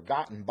or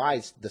gotten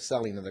by the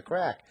selling of the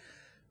crack.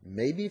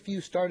 Maybe if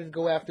you started to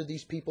go after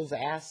these people's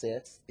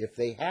assets, if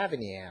they have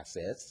any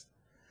assets,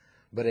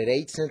 but at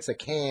 8 cents a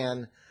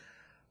can,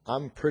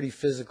 I'm a pretty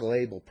physical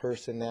able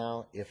person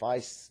now. If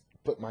I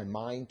put my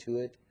mind to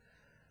it,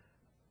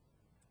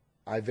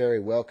 I very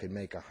well could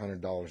make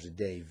 $100 a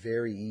day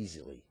very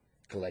easily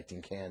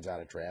collecting cans out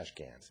of trash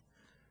cans.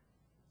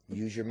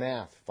 Use your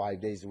math.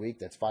 5 days a week,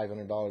 that's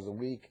 $500 a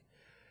week.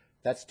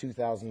 That's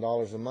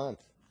 $2,000 a month.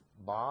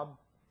 Bob,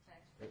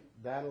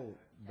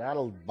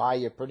 that'll buy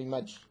you pretty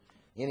much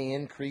any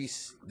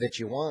increase that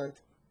you want.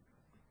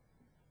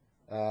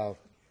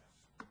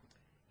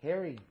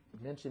 Harry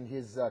mentioned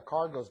his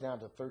car goes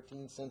down to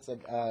 13 cents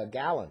a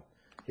gallon,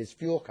 his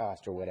fuel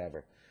cost or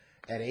whatever.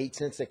 At 8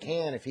 cents a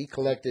can, if he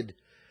collected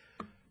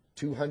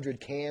 200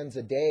 cans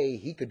a day,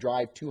 he could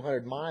drive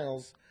 200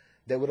 miles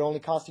that would only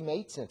cost him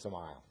 8 cents a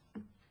mile.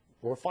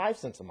 Or 5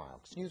 cents a mile,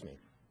 excuse me.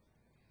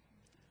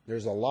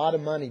 There's a lot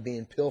of money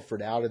being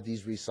pilfered out of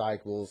these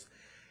recyclables,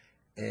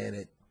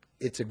 and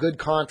it's a good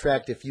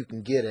contract if you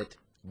can get it.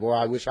 Boy,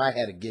 I wish I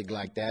had a gig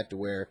like that to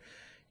where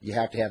you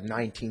have to have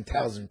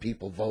 19,000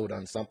 people vote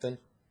on something.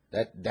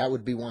 That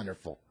would be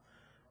wonderful.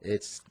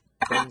 Things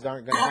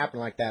aren't going to happen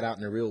like that out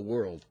in the real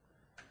world.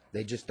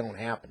 They just don't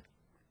happen.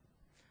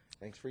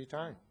 Thanks for your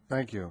time.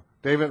 Thank you.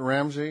 David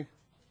Ramsey?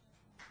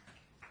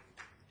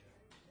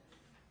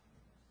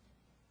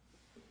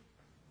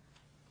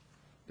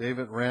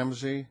 David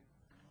Ramsey?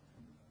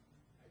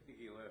 I think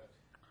he left.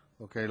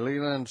 Okay,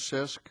 Leland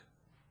Sisk?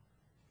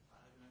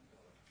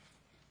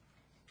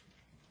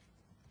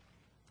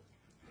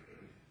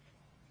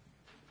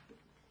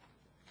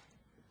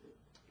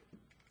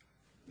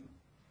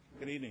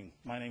 Good evening.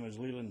 My name is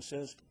Leland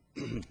Sisk.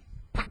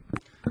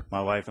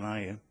 My wife and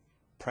I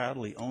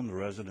proudly own the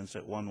residence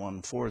at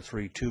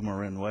 11432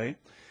 Marin Way.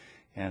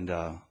 And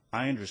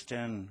I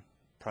understand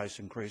price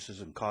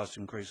increases and cost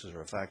increases are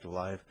a fact of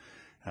life,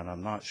 and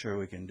I'm not sure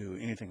we can do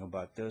anything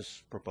about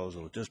this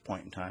proposal at this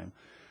point in time.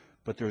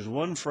 But there's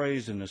one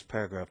phrase in this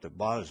paragraph that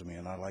bothers me,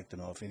 and I'd like to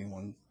know if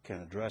anyone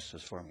can address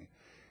this for me.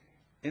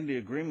 In the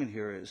agreement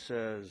here, it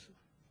says,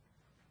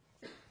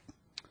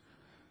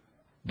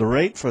 the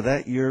rate for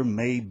that year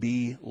may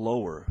be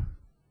lower.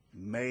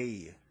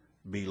 May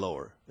be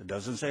lower. It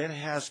doesn't say it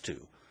has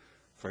to.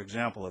 For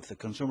example, if the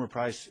consumer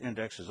price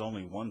index is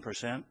only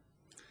 1%,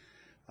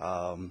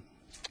 am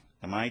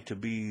I to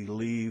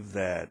believe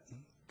that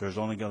there's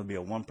only going to be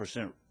a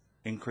 1%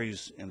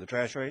 increase in the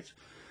trash rates?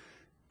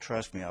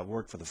 Trust me, I've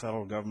worked for the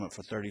federal government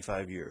for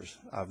 35 years.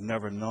 I've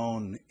never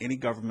known any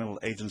governmental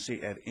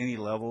agency at any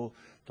level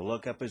to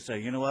look up and say,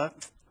 you know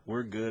what,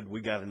 we're good, we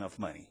got enough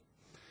money.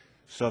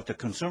 So if the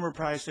consumer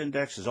price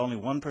index is only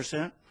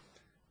 1%,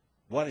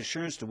 what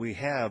assurance do we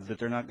have that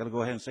they're not going to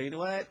go ahead and say, you know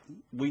what,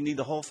 we need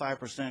the whole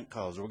 5%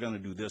 because we're going to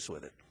do this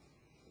with it?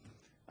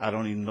 I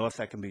don't even know if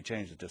that can be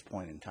changed at this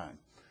point in time.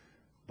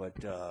 But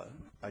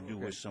I do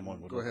wish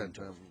someone would Go look ahead,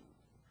 into it.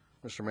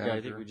 Mr. Yeah, Manager.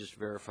 I think we just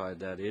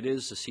verified that. It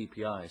is the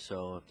CPI,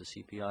 so if the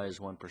CPI is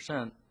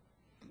 1%,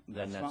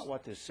 then That's not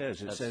what this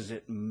says. It that's- says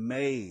it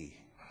may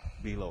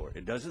be lower.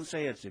 It doesn't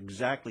say it's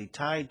exactly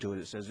tied to it.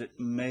 It says it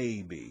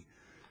may be.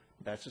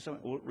 That's just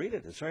something. Well, read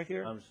it. It's right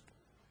here.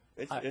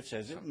 It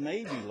says it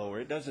may be lower.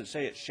 It doesn't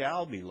say it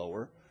shall be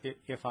lower.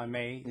 If I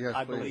may, Yes,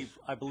 I please.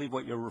 believe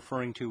what you're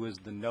referring to is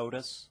the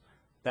notice.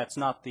 That's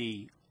not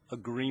the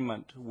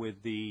agreement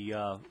with the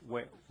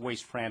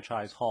waste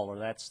franchise hauler.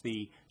 That's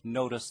the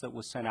notice that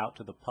was sent out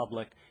to the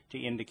public to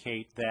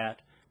indicate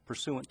that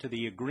pursuant to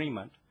the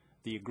agreement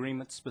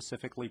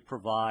specifically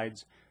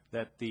provides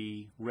that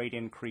the rate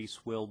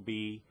increase will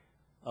be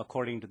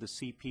according to the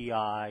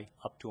CPI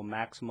up to a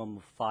maximum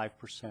of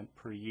 5%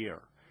 per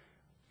year.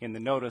 In the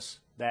notice,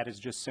 that is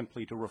just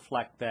simply to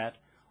reflect that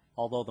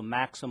although the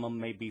maximum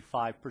may be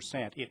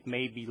 5%, it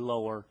may be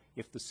lower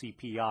if the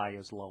CPI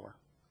is lower.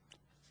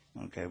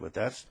 Okay, but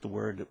that's the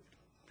word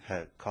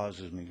that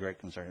causes me great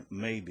concern.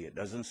 Maybe. It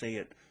doesn't say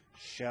it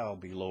shall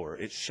be lower.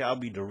 It shall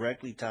be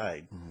directly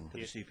tied to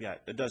the CPI.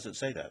 It doesn't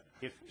say that.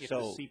 If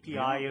So, the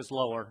CPI is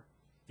lower,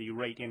 the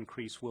rate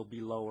increase will be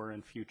lower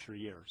in future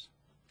years.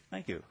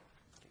 Thank you.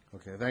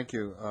 Okay, thank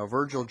you.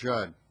 Virgil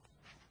Judd.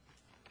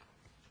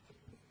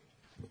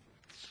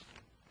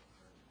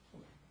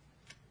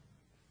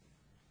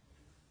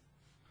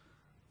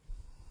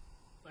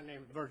 My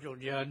name is Virgil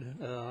Judd.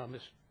 I'm a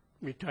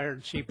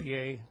retired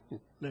CPA,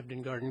 lived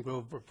in Garden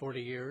Grove for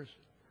 40 years.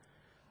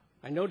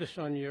 I noticed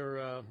on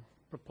your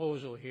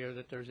proposal here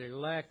that there's a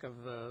lack of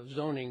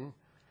zoning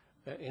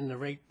in the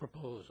rate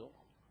proposal.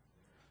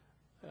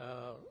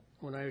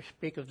 When I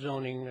speak of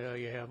zoning,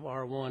 you have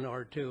R1,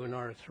 R2, and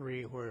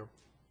R3, where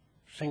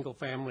single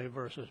family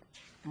versus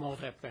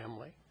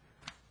multifamily.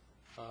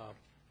 I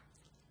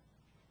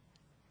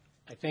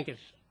think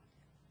it's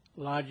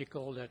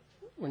logical that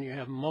when you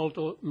have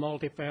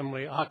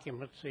multifamily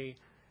occupancy,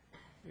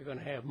 you're going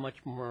to have much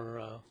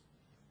more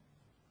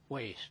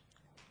waste.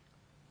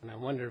 And I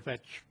wonder if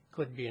that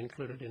could be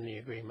included in the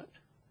agreement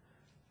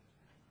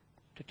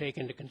to take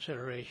into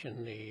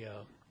consideration the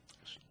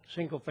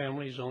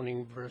single-family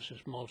zoning versus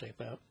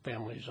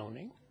multifamily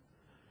zoning,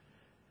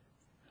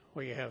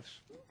 where you have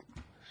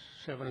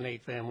 7 and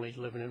 8 families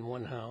living in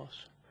one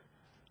house.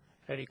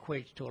 That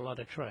equates to a lot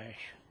of trash.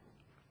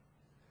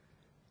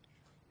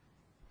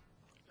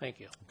 Thank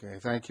you. Okay,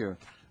 thank you.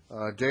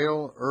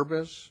 Dale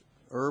Herbs?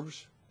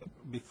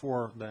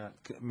 Before that,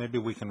 maybe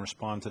we can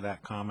respond to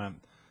that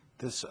comment.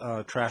 This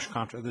trash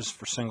contract, this is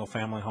for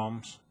single-family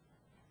homes?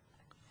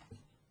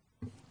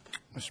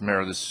 Mr.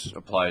 Mayor, this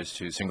applies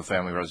to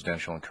single-family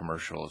residential and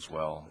commercial as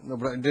well. No,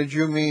 but did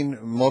you mean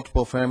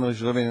multiple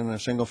families living in a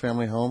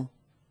single-family home?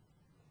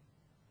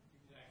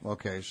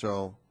 Okay,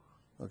 so,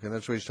 okay,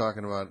 that's what he's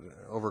talking about,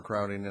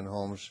 overcrowding in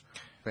homes,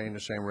 paying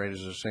the same rate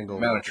as a single.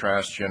 The amount of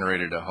trash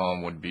generated at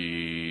home would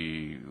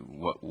be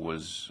what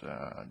was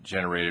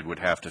generated would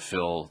have to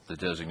fill the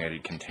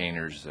designated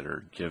containers that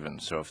are given.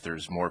 So if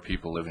there's more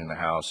people living in the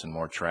house and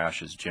more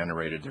trash is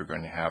generated, they're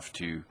going to have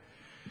to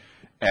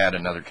add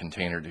another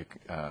container to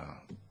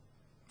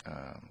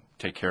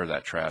take care of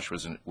that trash,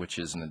 which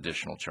is an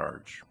additional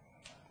charge.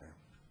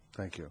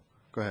 Thank you.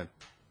 Go ahead.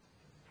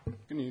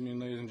 Good evening,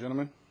 ladies and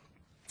gentlemen.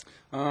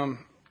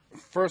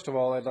 First of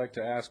all, I'd like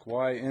to ask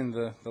why in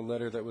the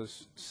letter that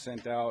was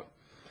sent out,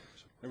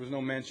 there was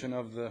no mention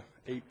of the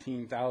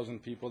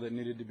 18,000 people that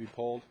needed to be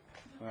polled.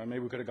 Maybe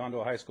we could have gone to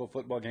a high school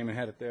football game and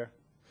had it there.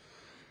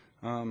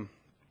 I'm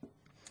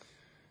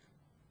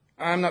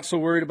not so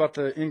worried about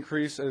the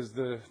increase as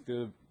the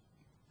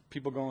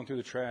people going through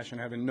the trash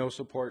and having no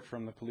support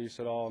from the police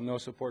at all, no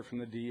support from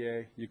the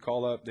DA. You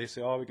call up, they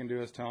say all we can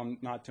do is tell them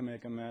not to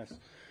make a mess.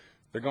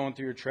 They're going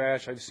through your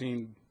trash. I've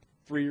seen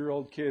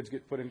 3-year-old kids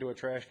get put into a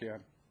trash can,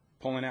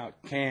 pulling out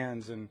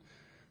cans and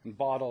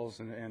bottles,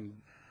 and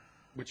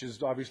which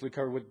is obviously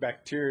covered with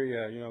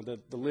bacteria. You know, the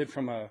lid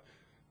from a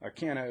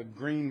can of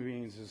green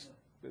beans is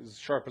as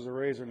sharp as a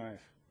razor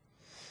knife.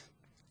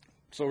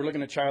 So we're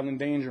looking at child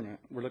endangerment.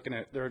 We're looking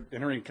at they're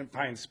entering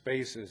confined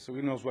spaces. So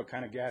who knows what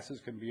kind of gases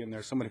can be in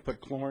there? Somebody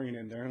put chlorine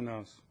in there. Who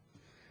knows?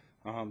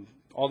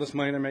 All this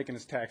money they're making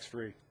is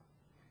tax-free.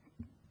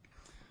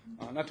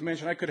 Not to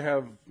mention, I could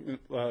have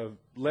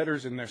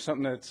letters in there,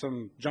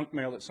 some junk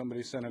mail that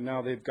somebody sent, and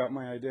now they've got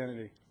my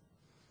identity.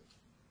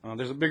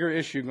 There's a bigger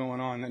issue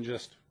going on than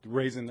just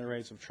raising the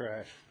rates of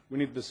trash. We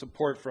need the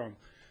support from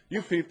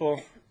you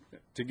people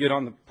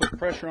to put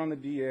pressure on the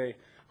DA,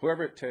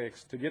 whoever it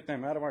takes, to get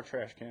them out of our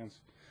trash cans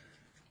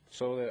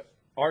so that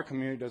our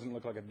community doesn't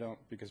look like a dump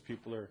because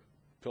people are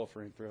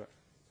pilfering through it.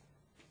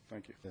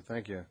 Thank you. Yeah,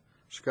 thank you.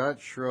 Scott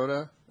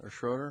Schroeder, or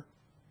Schroeder?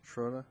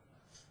 Schroeder?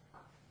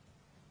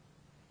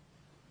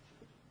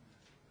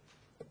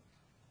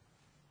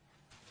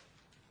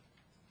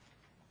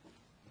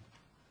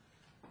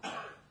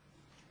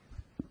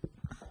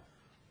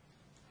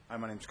 Hi,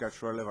 my name's Scott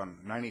Schroeder. I live on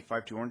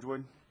 985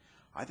 Orangewood.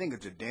 I think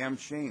it's a damn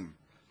shame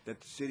that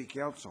the city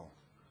council,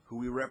 who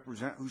we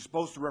represent, who's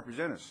supposed to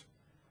represent us,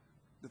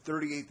 the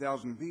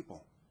 38,000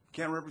 people,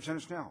 can't represent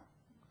us now.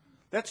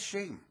 That's a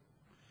shame.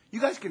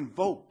 You guys can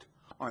vote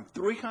on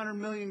 $300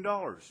 million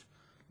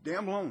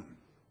damn loan.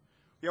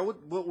 Yeah,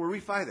 we'll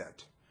refi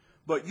that.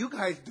 But you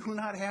guys do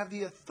not have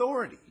the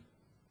authority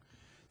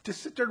to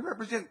sit there and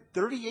represent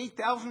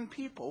 38,000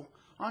 people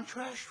on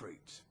trash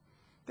rates.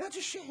 That's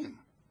a shame.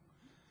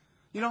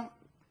 You know,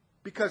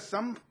 because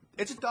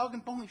it's a dog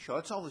and pony show.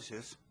 That's all this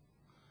is.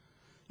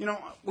 You know,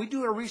 we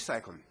do our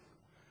recycling.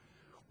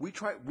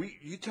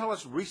 You tell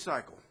us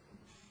recycle.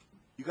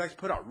 You guys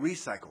put out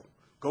recycle.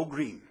 Go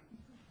green.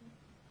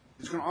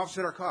 It's going to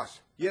offset our costs.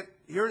 Yet,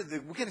 here,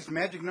 we get this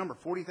magic number,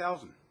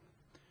 40,000.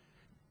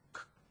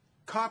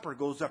 Copper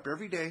goes up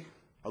every day.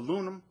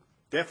 Aluminum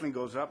definitely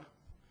goes up.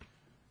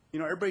 You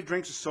know, everybody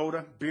drinks a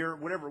soda, beer,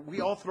 whatever.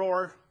 We all throw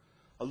our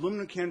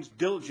aluminum cans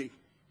diligently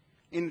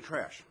in the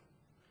trash.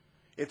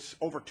 It's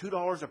over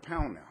 $2 a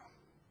pound now.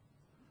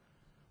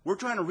 We're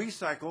trying to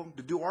recycle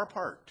to do our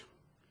part.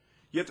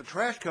 Yet the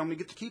trash company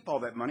gets to keep all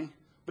that money,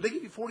 but they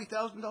give you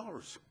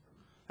 $40,000.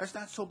 That's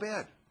not so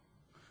bad.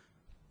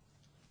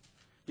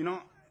 You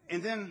know,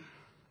 and then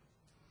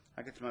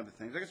I got some other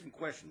things. I got some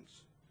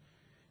questions.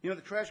 You know,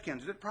 the trash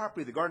cans, is it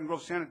property of the Garden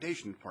Grove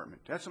Sanitation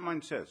Department? That's what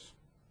mine says.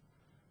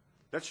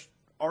 That's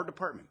our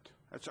department.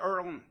 That's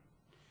our own.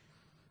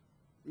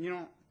 You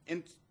know,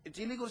 and it's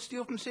illegal to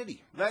steal from the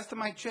city. Last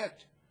time I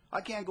checked, I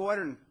can't go out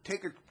and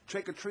take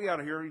a tree out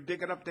of here,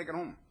 dig it up, take it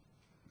home.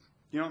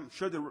 You know, I'm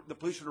sure the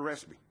police would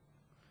arrest me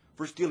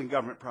for stealing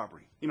government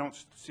property. You know,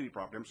 it's city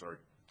property, I'm sorry.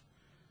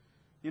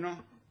 You know,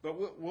 but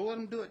we'll let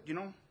them do it, you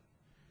know.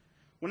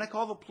 When I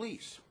call the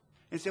police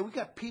and say, we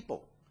got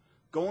people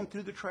going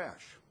through the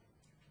trash.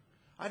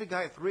 I had a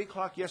guy at 3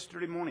 o'clock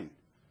yesterday morning.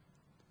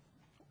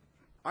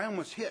 I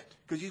almost hit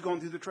because he's going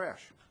through the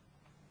trash.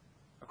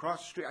 Across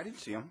the street, I didn't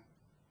see him.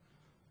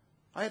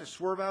 I had to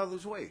swerve out of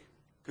his way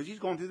because he's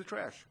going through the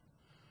trash.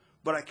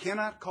 But I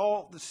cannot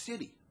call the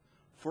city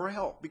for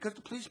help because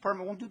the police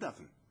department won't do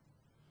nothing.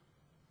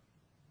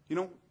 You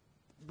know,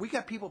 we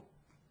got people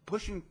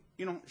pushing,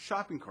 you know,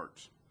 shopping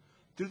carts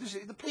through the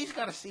city. The police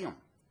got to see them.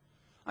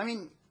 I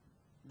mean,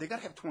 they got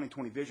to have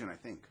 20/20 vision, I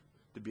think,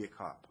 to be a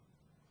cop.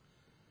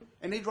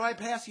 And they drive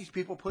past these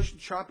people pushing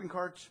shopping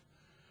carts.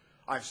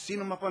 I've seen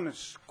them up on the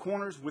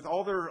corners with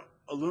all their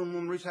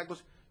aluminum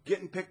recyclables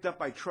getting picked up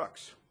by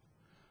trucks.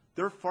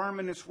 They're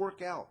farming this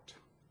work out.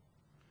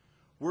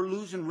 We're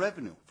losing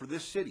revenue for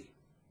this city.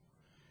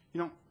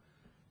 You know,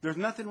 there's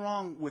nothing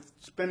wrong with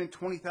spending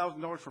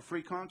 $20,000 for a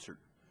free concert.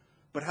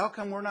 But how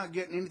come we're not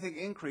getting anything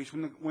increased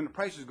when the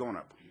price is going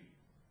up?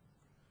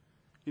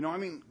 You know, I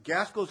mean,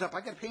 gas goes up,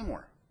 I got to pay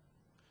more.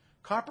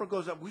 Copper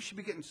goes up, we should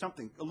be getting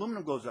something.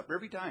 Aluminum goes up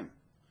every time.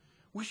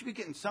 We should be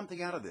getting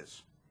something out of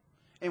this.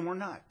 And we're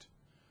not.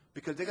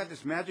 Because they got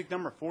this magic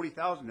number,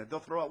 40,000, that they'll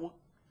throw out.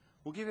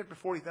 We'll give it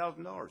for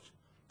 $40,000.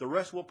 The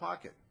rest we'll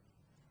pocket.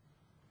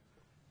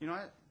 You know,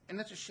 and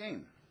that's a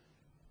shame.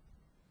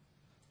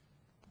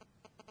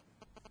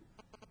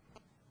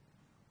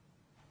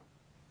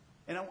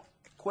 And the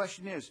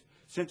question is,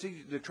 since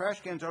the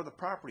trash cans are the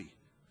property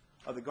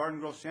of the Garden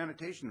Grove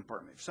Sanitation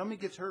Department, if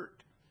somebody gets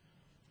hurt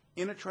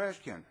in a trash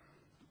can,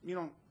 you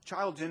know,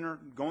 child's in there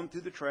going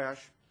through the trash,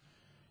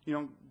 you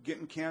know,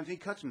 getting cans, he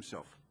cuts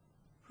himself.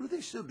 Who do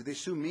they sue? Do they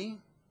sue me?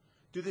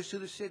 Do they sue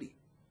the city?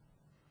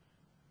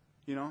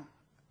 You know,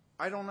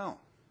 I don't know.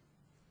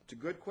 It's a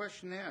good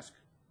question to ask.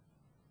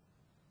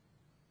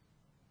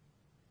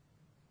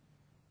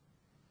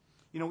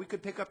 You know, we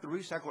could pick up the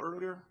recycle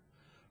earlier,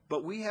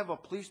 but we have a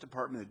police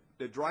department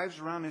that drives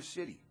around this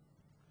city.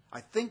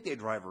 I think they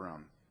drive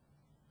around.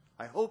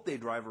 I hope they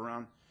drive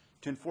around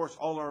to enforce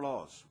all our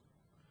laws.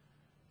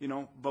 You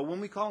know, but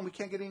when we call them, we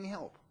can't get any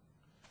help.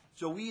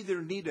 So we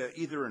either need to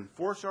either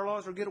enforce our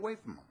laws or get away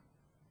from them.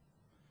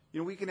 You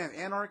know, we can have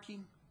anarchy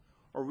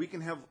or we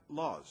can have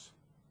laws.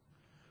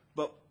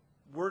 But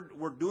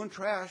we're doing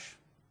trash.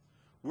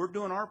 We're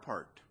doing our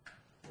part.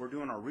 We're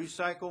doing our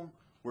recycle.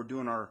 We're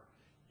doing our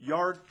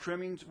yard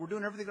trimmings. We're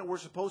doing everything that we're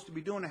supposed to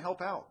be doing to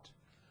help out.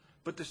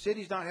 But the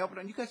city's not helping,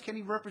 and you guys can't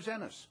even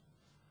represent us.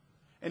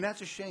 And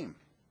that's a shame.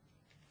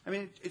 I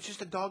mean, it's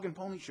just a dog and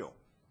pony show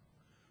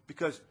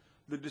because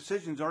the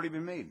decision's already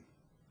been made.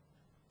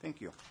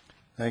 Thank you.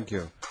 Thank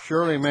you.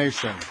 Shirley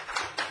Mason.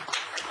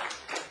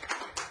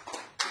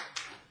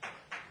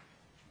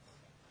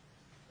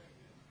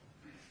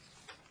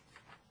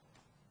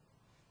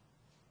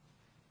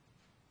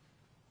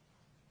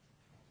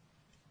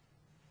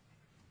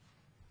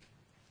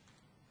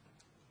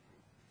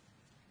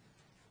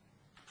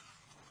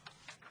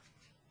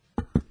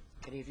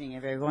 Good evening,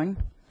 everyone.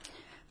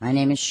 My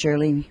name is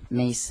Shirley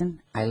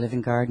Mason. I live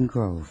in Garden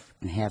Grove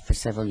and have for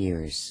several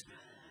years.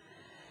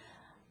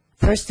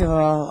 First of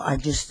all, I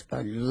just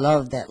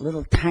love that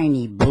little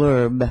tiny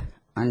blurb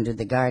under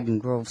the Garden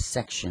Grove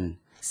section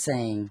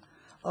saying,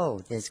 oh,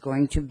 there's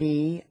going to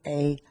be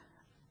a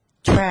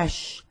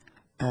trash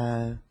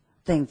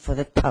thing for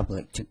the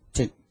public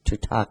to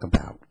talk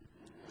about.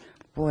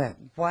 Boy,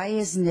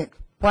 why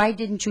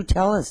didn't you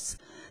tell us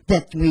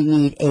that we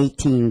need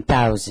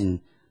 18,000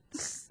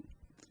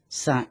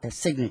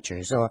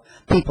 signatures or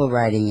people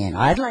writing in?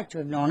 I'd like to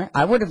have known it.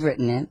 I would have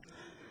written in.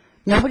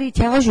 Nobody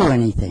tells you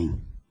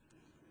anything.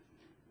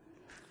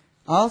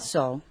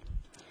 Also,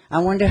 I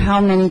wonder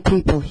how many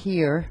people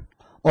here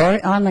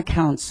or on the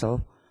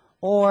council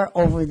or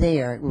over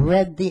there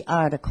read the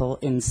article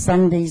in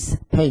Sunday's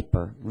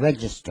paper,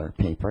 Register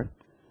paper,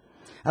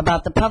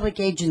 about the public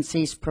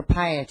agency's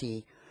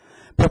propriety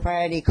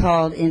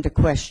called into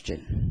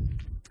question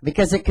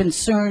because it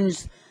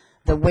concerns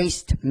the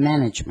waste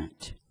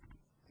management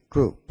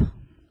group.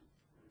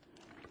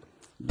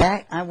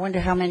 I wonder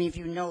how many of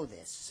you know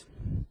this,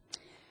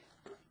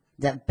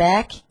 that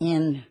back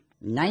in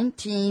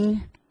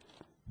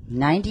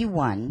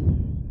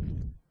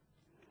 1991,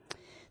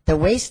 the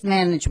waste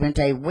management,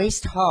 a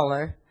waste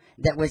hauler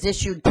that was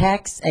issued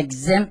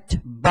tax-exempt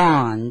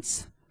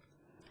bonds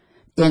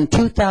in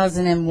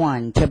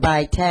 2001 to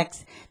buy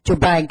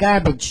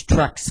garbage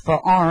trucks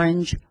for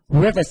Orange,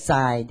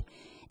 Riverside,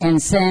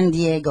 and San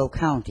Diego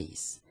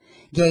counties,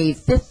 gave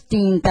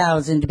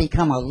 $15,000 to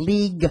become a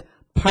league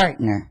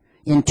partner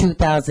in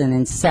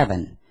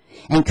 2007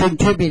 and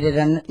contributed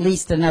at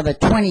least another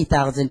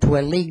 $20,000 to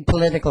a league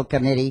political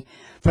committee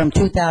from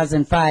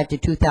 2005 to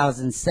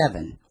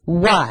 2007.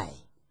 Why?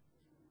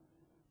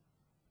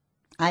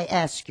 I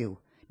ask you,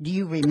 do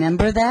you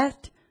remember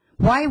that?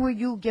 Why were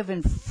you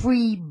given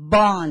free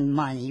bond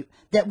money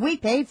that we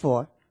paid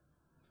for?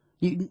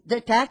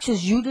 The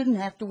taxes you didn't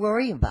have to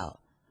worry about.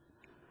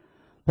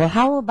 Well,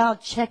 how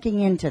about checking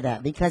into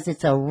that? Because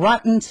it's a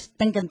rotten,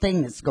 stinking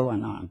thing that's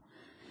going on.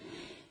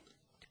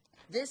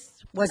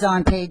 This was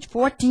on page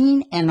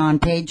 14 and on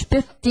page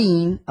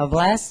 15 of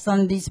last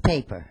Sunday's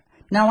paper.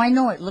 Now, I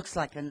know it looks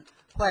like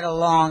quite a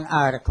long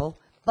article,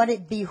 but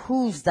it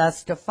behooves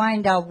us to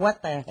find out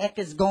what the heck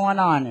is going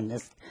on in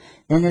this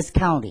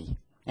county.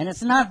 And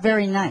it's not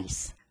very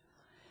nice.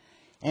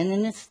 And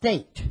in this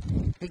state,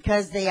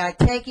 because they are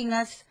taking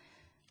us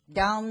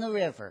down the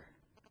river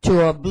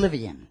to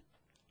oblivion.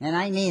 And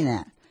I mean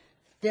that.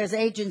 There's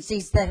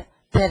agencies that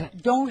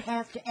don't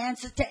have to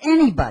answer to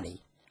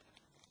anybody.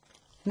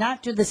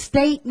 Not to the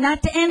state,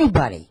 not to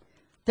anybody.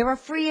 They're a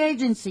free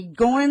agency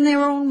going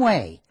their own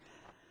way.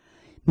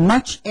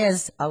 Much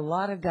as a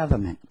lot of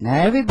government.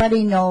 Now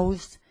everybody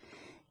knows,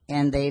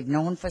 and they've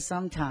known for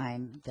some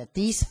time, that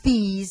these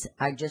fees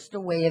are just a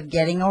way of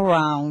getting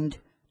around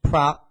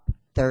Prop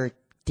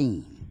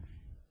 13.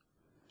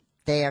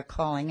 They are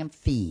calling them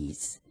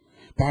fees.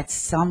 That's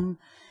some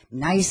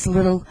nice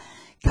little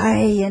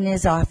guy in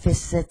his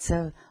office that's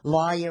a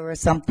lawyer or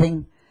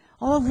something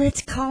Oh,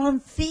 let's call them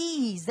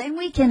fees. Then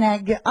we can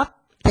up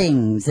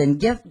things and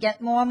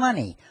get more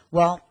money.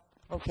 Well,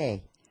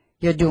 okay,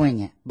 you're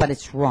doing it, but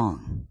it's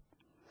wrong.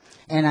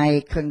 And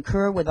I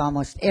concur with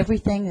almost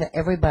everything that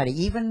everybody,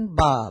 even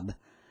Bob.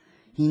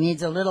 He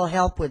needs a little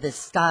help with his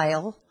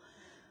style,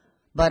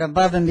 but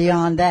above and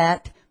beyond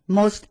that,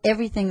 most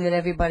everything that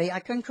everybody I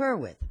concur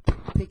with,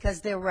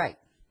 because they're right.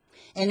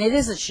 And it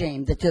is a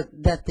shame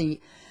that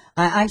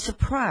I'm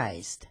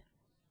surprised.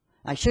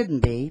 I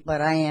shouldn't be, but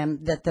I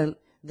am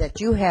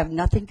that you have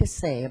nothing to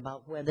say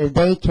about whether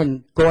they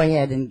can go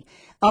ahead and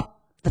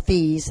up the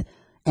fees,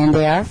 and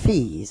they are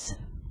fees,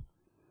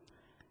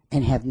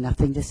 and have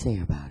nothing to say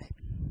about it.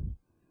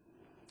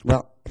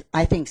 Well,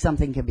 I think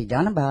something can be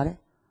done about it.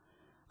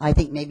 I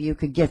think maybe you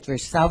could get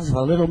yourselves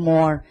a little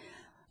more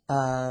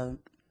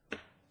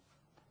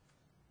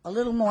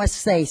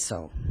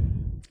say-so.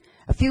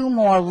 A few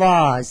more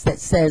laws that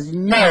says,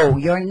 no,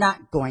 you're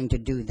not going to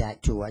do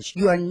that to us.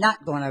 You are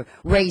not going to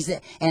raise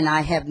it,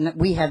 and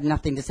we have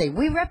nothing to say.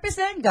 We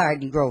represent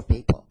Garden Grove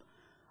people.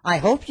 I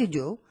hope you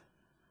do.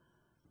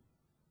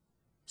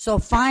 So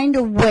find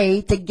a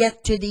way to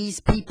get to these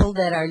people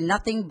that are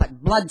nothing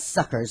but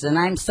bloodsuckers, and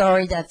I'm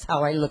sorry that's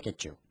how I look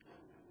at you.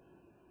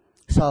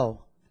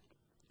 So,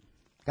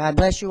 God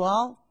bless you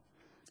all,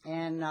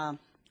 and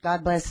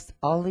God bless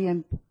all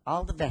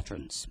the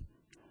veterans.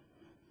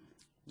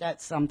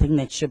 That's something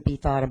that should be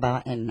thought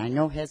about, and I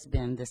know has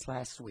been this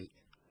last week.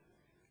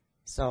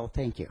 So,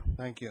 thank you.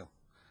 Thank you.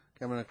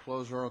 I'm going to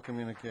close oral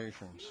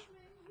communications.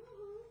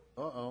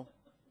 Uh-oh.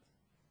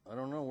 I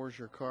don't know. Where's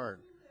your card?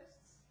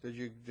 Did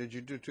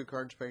you do 2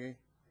 cards, Peggy?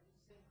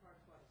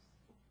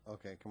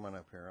 Okay, come on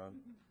up here.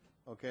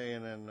 Okay,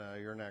 and then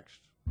you're next.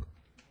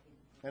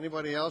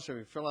 Anybody else? If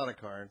you fill out a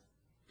card.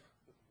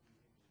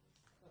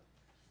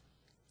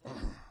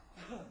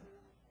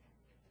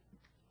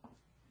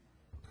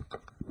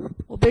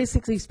 Well,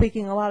 basically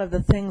speaking, a lot of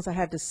the things I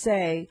had to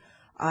say,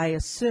 I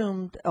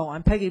assumed,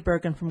 I'm Peggy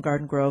Bergen from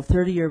Garden Grove,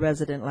 30-year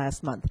resident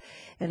last month.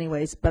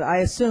 Anyways, but I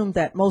assumed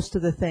that most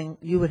of the thing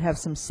you would have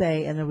some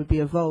say and there would be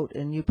a vote,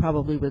 and you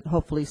probably would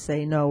hopefully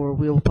say no, or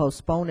we'll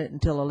postpone it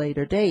until a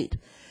later date.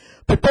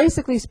 But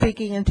basically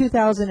speaking, in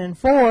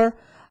 2004,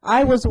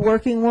 I was a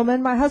working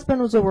woman. My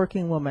husband was a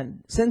working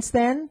woman. Since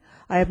then,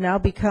 I have now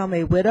become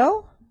a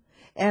widow,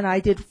 and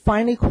I did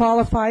finally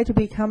qualify to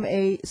become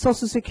a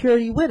Social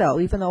Security widow,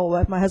 even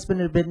though my husband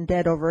had been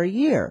dead over a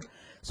year.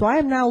 So I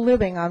am now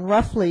living on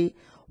roughly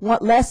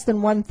less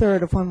than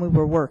 1/3 of when we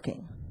were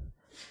working.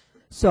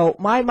 So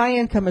my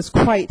income is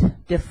quite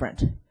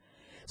different.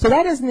 So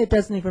it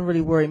doesn't even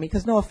really worry me,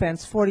 because no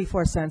offense,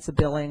 44 cents a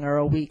billing or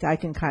a week, I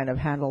can kind of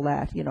handle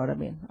that, you know what I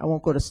mean? I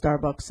won't go to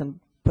Starbucks and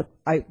put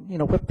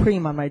whipped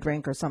cream on my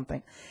drink or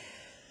something.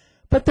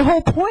 But the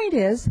whole point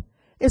is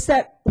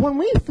that when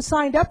we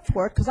signed up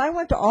for it, because I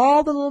went to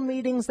all the little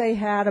meetings they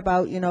had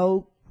about,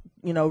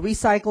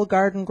 recycle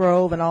Garden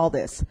Grove and all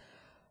this.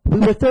 We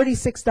were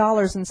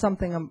 $36 and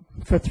something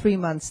for 3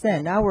 months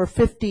then. Now we're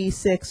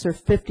 56 or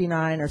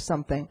 59 or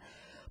something.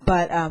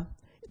 But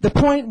the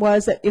point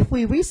was that if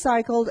we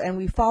recycled and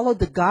we followed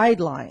the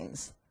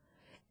guidelines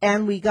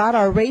and we got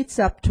our rates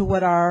up to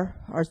what our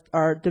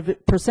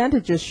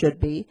percentages should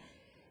be,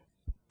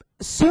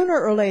 sooner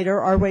or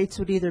later our rates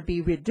would either be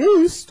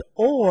reduced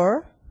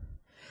or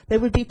they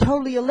would be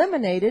totally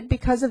eliminated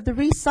because of the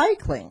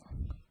recycling.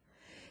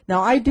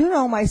 Now, I do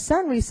know my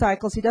son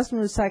recycles. He doesn't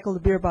recycle the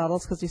beer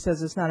bottles because he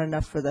says it's not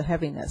enough for the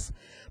heaviness.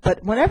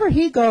 But whenever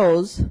he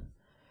goes,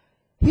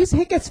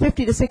 he gets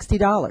 $50 to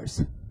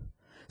 $60.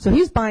 So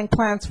he's buying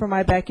plants for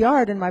my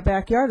backyard, and my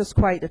backyard is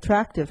quite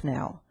attractive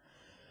now.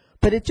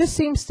 But it just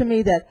seems to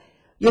me that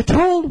you're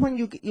told when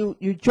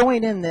you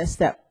join in this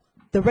that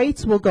the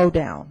rates will go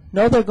down.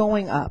 No, they're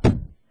going up.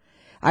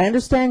 I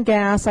understand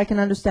gas. I can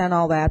understand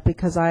all that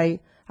because I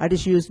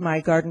just used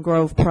my Garden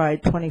Grove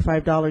Pride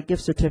 $25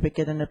 gift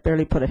certificate, and it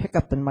barely put a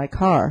hiccup in my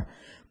car.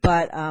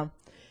 But, I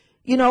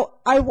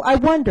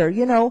wonder,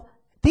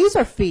 these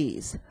are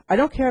fees. I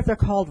don't care if they're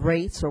called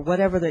rates or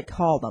whatever they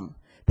call them.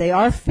 They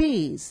are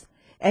fees.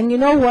 And you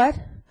know what?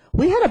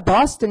 We had a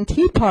Boston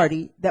Tea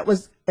Party that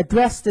was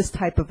addressed this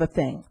type of a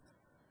thing.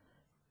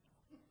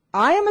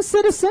 I am a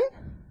citizen.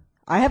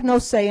 I have no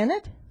say in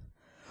it.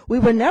 We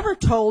were never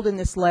told in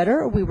this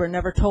letter, we were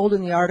never told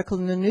in the article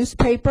in the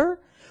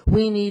newspaper.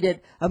 We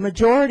needed a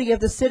majority of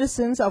the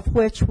citizens, of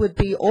which would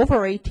be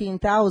over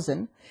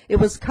 18,000. It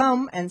was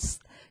come and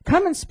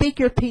speak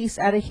your piece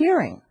at a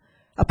hearing,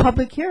 a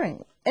public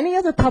hearing. Any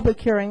other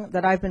public hearing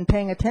that I've been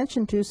paying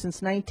attention to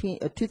since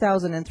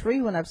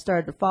 2003 when I've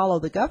started to follow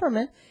the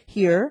government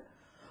here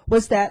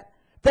was that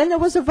then there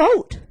was a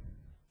vote.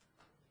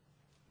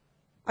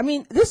 I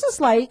mean, this is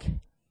like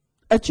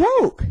a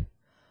joke.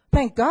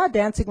 Thank God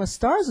Dancing with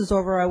Stars is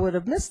over. I would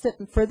have missed it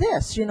for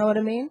this, you know what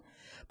I mean?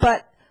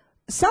 But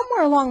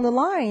somewhere along the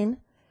line,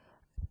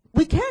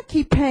 we can't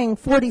keep paying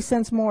 40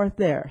 cents more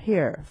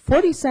here.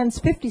 40 cents,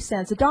 50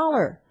 cents,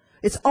 $1.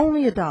 It's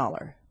only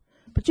 $1.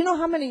 But you know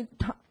how many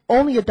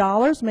only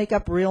 $1 make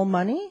up real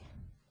money?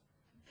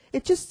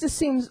 It just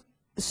seems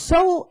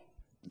so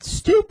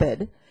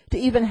stupid to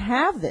even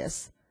have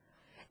this.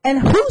 And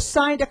who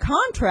signed a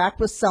contract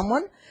with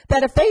someone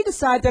that if they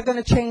decide they're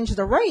going to change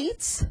the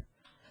rates,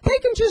 they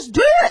can just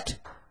do it?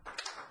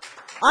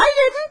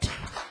 I didn't.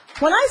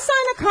 When I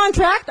sign a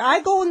contract,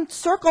 I go and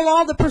circle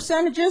all the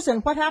percentages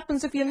and what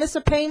happens if you miss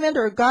a payment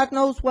or God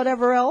knows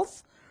whatever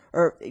else,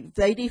 or if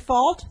they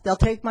default, they'll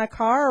take my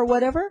car or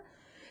whatever.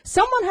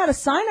 Someone had to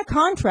sign a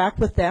contract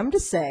with them to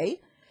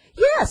say,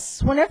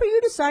 yes, whenever you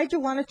decide you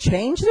want to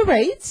change the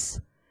rates,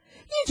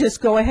 you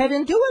just go ahead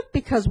and do it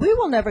because we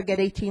will never get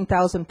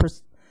 18,000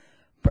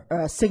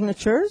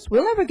 signatures.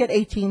 We'll never get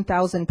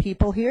 18,000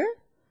 people here.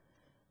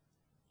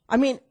 I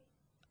mean,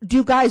 do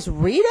you guys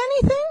read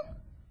anything?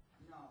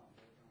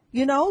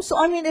 You know, so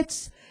I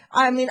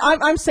mean,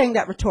 I'm saying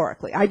that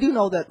rhetorically. I do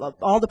know that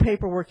all the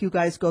paperwork you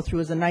guys go through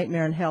is a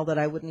nightmare in hell that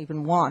I wouldn't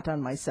even want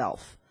on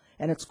myself.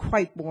 And it's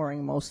quite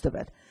boring, most of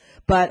it.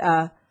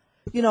 But,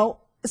 you know,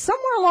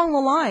 somewhere along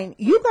the line,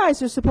 you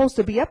guys are supposed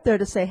to be up there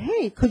to say,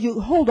 hey, could you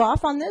hold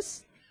off on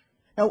this?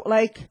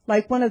 Like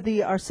one of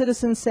our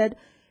citizens said,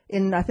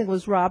 I think it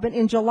was Robin,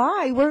 in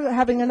July, we're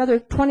having another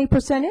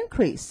 20%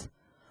 increase.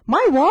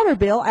 My water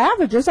bill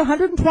averages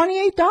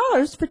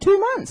 $128 for 2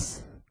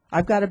 months.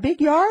 I've got a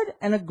big yard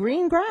and a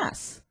green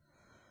grass.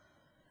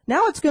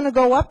 Now it's going to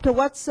go up to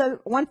what's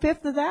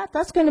 1/5 of that?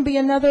 That's going to be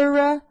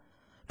another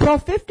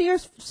 $12.50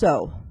 or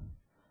so.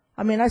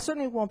 I mean, I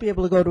certainly won't be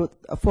able to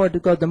afford to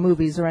go to the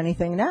movies or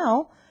anything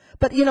now.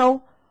 But, you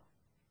know,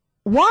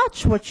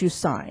 watch what you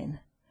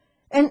sign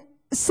and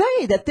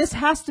say that this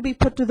has to be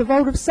put to the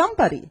vote of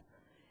somebody.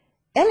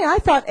 I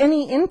thought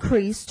any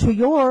increase to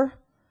your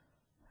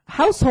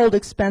household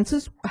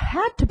expenses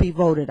had to be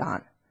voted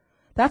on.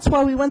 That's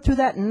why we went through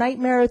that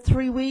nightmare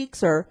 3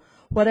 weeks or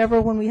whatever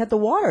when we had the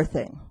water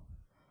thing.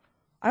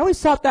 I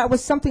always thought that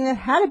was something that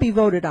had to be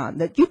voted on,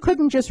 that you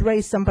couldn't just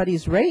raise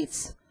somebody's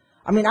rates.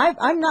 I mean,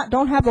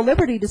 don't have the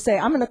liberty to say,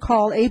 I'm going to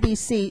call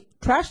ABC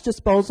Trash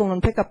Disposal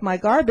and pick up my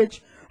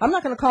garbage. I'm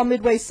not going to call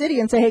Midway City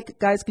and say, hey,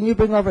 guys, can you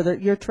bring over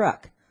your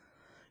truck?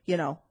 You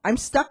know, I'm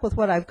stuck with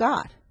what I've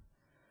got.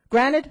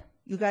 Granted,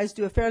 you guys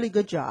do a fairly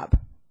good job.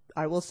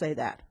 I will say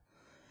that.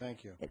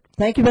 Thank you.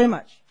 Thank you very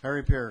much.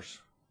 Harry Pierce.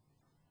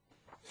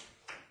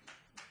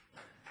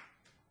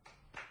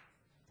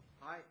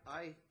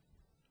 I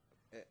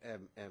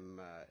am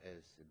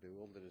as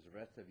bewildered as the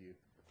rest of you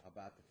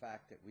about the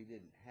fact that we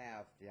didn't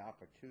have the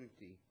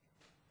opportunity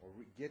or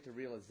get the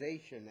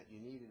realization that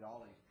you needed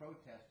all these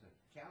protests to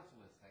cancel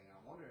this thing. I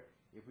wonder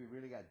if we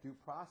really got due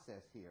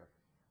process here.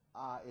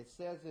 It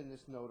says in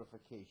this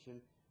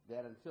notification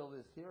that until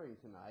this hearing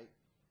tonight,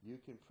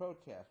 you can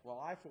protest. Well,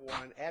 I, for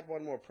one, add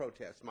one more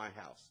protest, my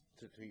house,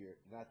 to your,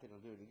 not that it'll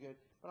do any good,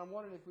 but I'm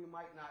wondering if we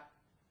might not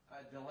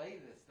delay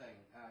this thing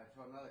to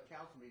another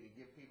council meeting,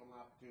 give people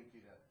an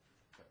opportunity to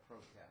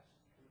protest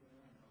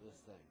this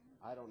thing.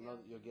 I don't know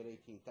that you'll get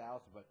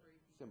 18,000, but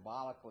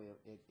symbolically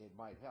it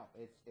might help.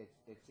 It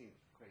seems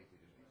crazy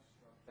to me.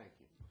 Thank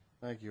you.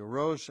 Thank you.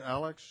 Rose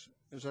Alex,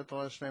 is that the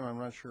last name? I'm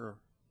not sure.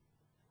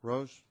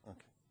 Rose? Okay.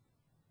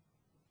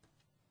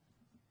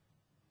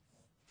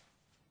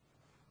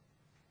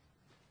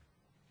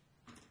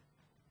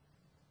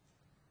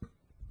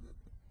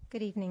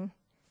 Good evening.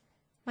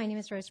 My name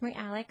is Rosemary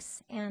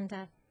Alex, and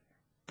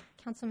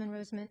Councilman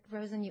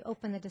Rosen, you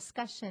opened the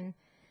discussion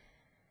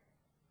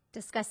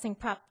discussing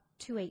Prop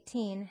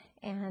 218,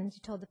 and you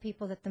told the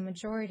people that the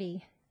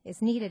majority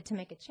is needed to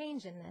make a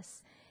change in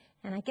this.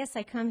 And I guess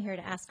I come here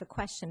to ask a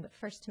question, but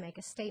first to make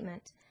a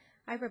statement.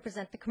 I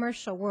represent the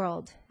commercial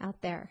world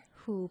out there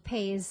who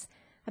pays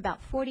about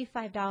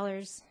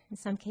 $45, in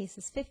some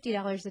cases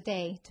 $50 a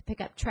day to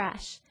pick up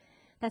trash.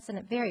 That's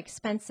a very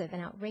expensive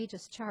and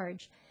outrageous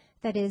charge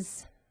that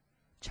is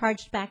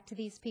charged back to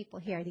these people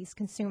here, these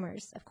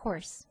consumers, of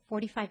course,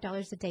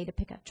 $45 a day to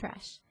pick up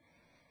trash.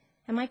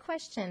 And my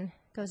question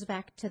goes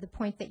back to the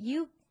point that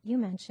you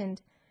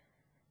mentioned.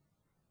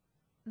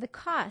 The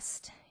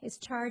cost is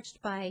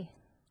charged by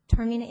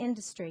Termina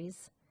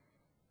Industries,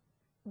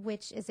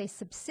 which is a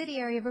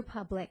subsidiary of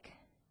Republic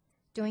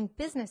doing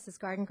business as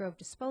Garden Grove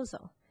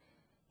Disposal.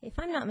 If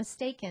I'm not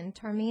mistaken,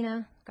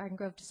 Termina, Garden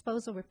Grove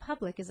Disposal,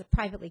 Republic is a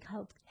privately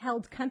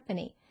held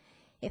company.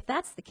 If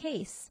that's the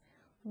case,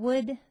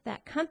 would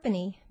that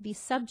company be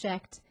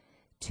subject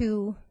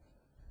to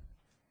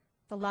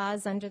the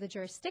laws under the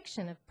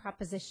jurisdiction of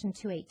Proposition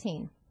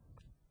 218?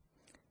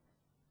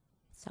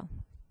 So.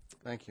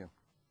 Thank you.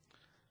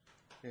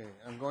 Okay,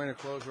 I'm going to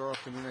close oral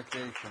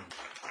communications.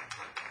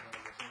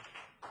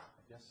 I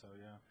guess so,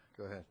 yeah.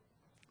 Go ahead.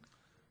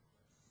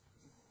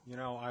 You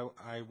know,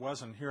 I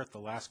wasn't here at the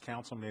last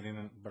council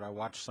meeting, but I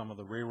watched some of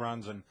the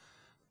reruns, and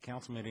the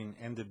council meeting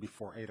ended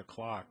before 8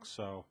 o'clock,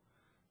 so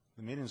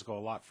the meetings go a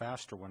lot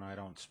faster when I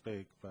don't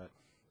speak, but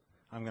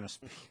I'm going to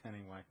speak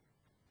anyway.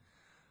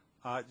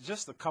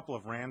 Just a couple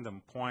of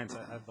random points.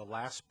 The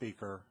last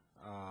speaker,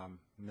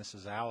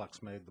 Mrs.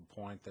 Alex, made the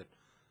point that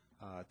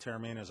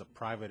Termina is a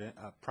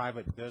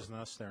private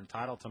business. They're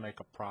entitled to make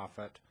a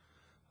profit.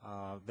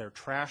 They're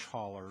trash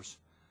haulers,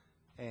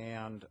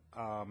 and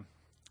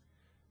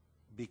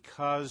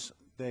because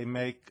they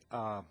make,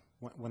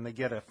 when they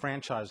get a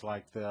franchise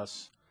like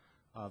this,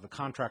 The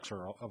contracts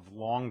are of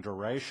long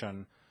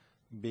duration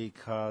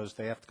because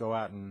they have to go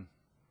out and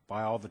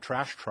buy all the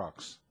trash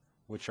trucks,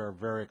 which are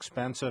very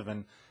expensive,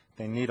 and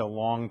they need a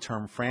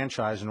long-term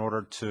franchise in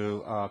order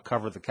to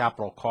cover the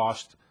capital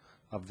cost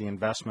of the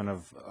investment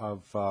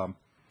of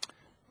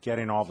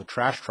getting all the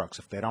trash trucks.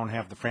 If they don't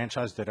have the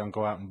franchise, they don't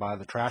go out and buy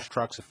the trash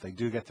trucks. If they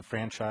do get the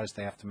franchise,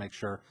 they have to make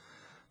sure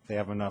they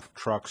have enough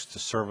trucks to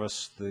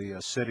service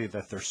the city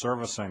that they're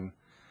servicing.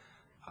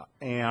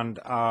 And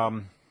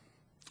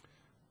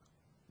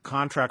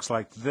contracts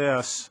like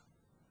this,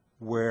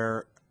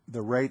 where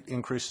the rate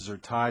increases are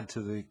tied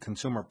to the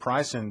consumer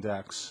price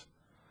index,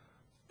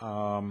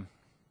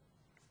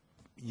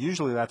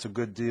 usually that's a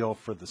good deal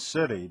for the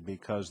city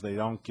because they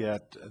don't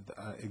get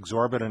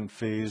exorbitant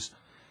fees.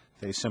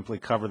 They simply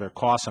cover their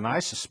costs. And I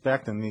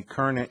suspect in the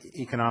current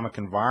economic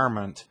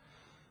environment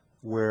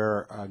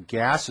where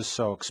gas is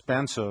so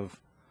expensive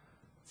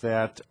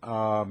that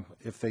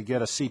if they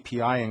get a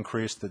CPI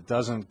increase that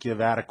doesn't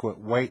give adequate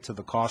weight to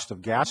the cost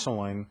of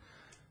gasoline,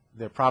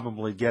 they're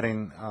probably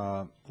getting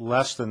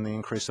less than the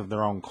increase of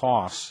their own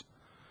costs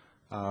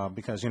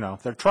because, you know,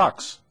 they're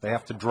trucks. They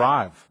have to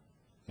drive.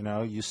 You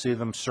know, you see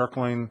them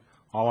circling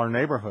all our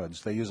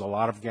neighborhoods. They use a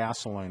lot of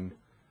gasoline.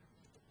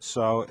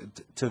 So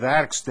to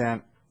that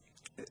extent,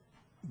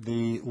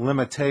 the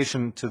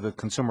limitation to the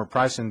consumer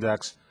price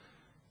index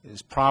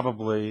is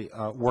probably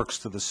works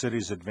to the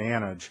city's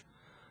advantage.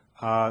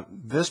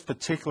 This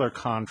particular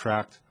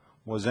contract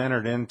was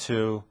entered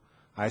into,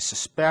 I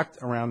suspect,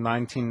 around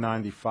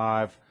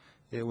 1995.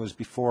 It was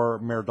before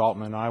Mayor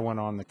Dalton and I went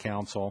on the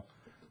council.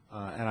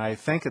 And I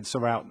think it's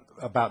about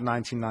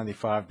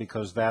 1995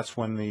 because that's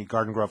when the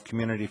Garden Grove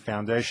Community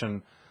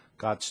Foundation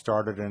got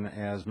started. And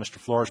as Mr.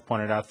 Flores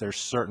pointed out, there's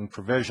certain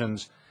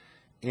provisions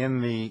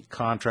in the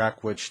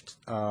contract which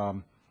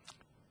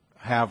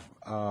have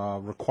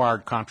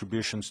required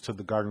contributions to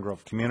the Garden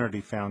Grove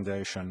Community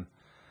Foundation.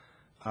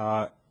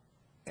 And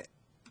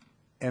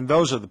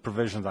those are the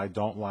provisions I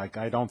don't like.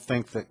 I don't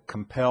think that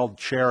compelled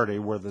charity,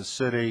 where the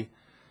city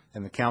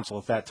and the council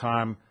at that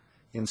time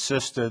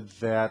insisted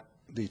that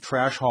the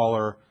trash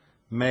hauler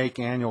make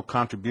annual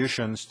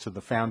contributions to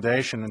the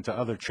foundation and to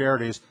other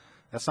charities,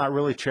 that's not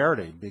really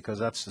charity because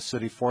that's the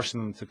city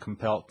forcing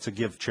them to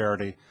give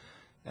charity.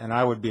 And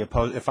I would be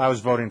opposed, if I was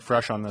voting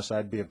fresh on this,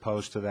 I'd be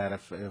opposed to that.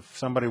 If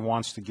somebody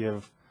wants to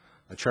give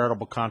a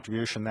charitable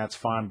contribution, that's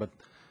fine, but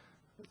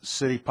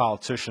city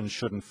politicians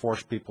shouldn't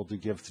force people to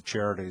give to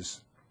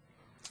charities.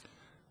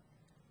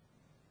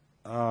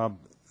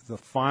 The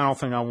final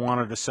thing I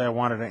wanted to say, I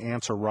wanted to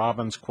answer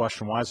Robin's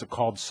question, why is it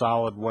called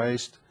solid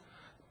waste?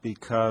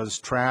 Because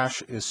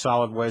trash is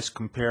solid waste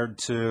compared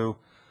to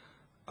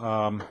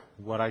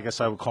what I guess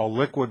I would call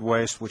liquid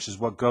waste, which is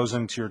what goes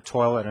into your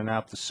toilet and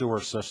out the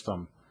sewer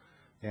system.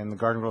 And the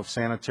Garden Grove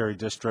Sanitary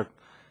District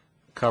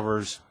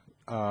covers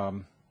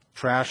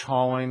trash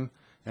hauling,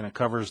 and it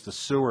covers the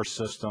sewer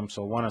system,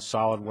 so one is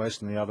solid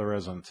waste and the other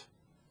isn't.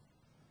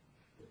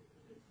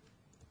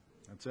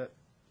 That's it.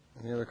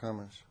 Any other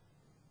comments?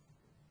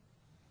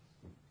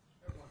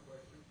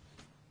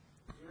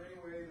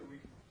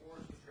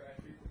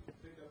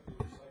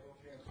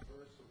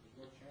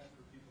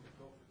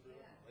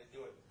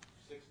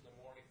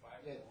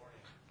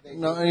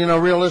 No, you know,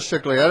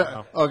 realistically,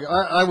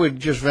 I would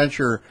just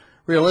venture,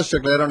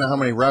 realistically, I don't know how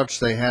many routes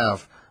they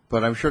have,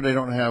 but I'm sure they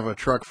don't have a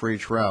truck for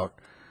each route.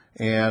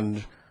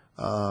 And,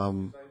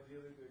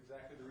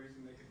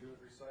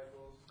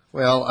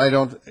 well, I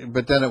don't,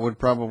 but then it would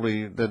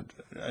probably,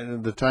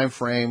 the time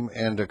frame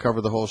and to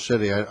cover the whole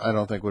city, I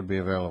don't think would be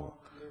available.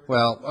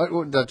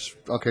 Well, that's,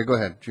 okay, go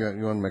ahead. You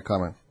want to make a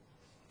comment?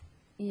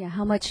 Yeah,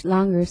 how much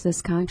longer is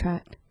this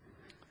contract?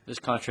 This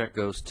contract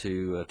goes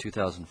to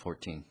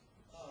 2014.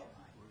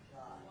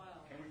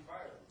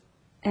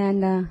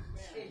 And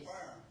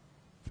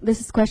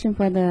this is a question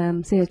for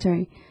the city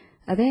attorney.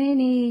 Are there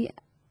any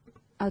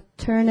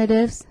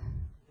alternatives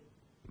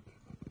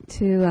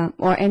to,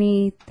 or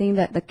anything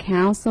that the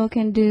council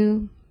can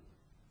do?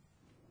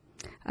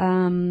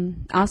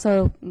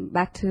 Also,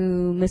 back to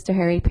Mr.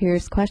 Harry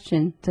Pierce's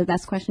question. So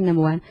that's question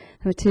number one.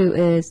 Number two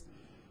is,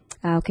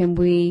 can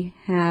we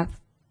have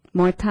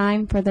more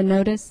time for the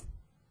notice?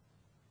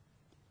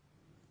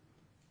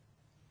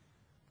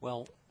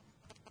 Well,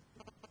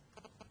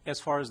 as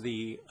far as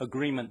the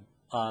agreement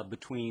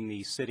between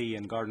the city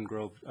and Garden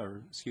Grove,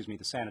 or excuse me,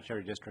 the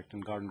Sanitary District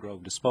and Garden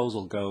Grove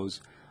Disposal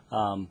goes,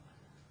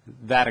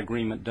 that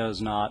agreement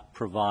does not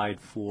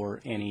provide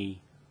for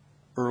any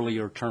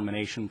earlier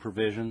termination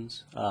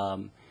provisions.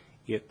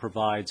 It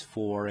provides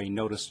for a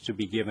notice to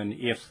be given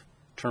if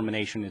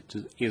termination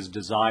is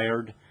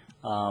desired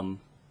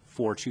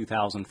for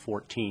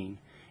 2014,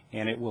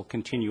 and it will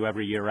continue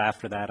every year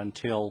after that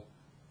until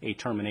a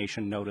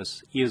termination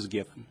notice is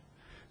given.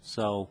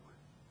 So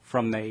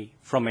from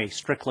a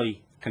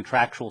strictly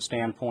contractual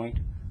standpoint,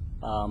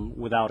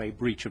 without a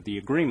breach of the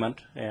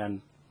agreement,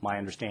 and my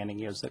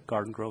understanding is that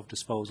Garden Grove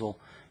Disposal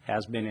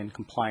has been in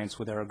compliance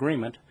with their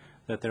agreement,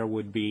 that there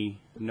would be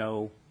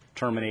no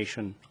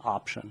termination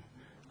option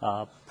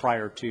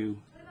prior to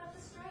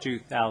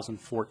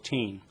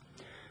 2014.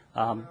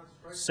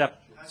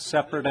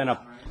 separate and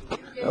a.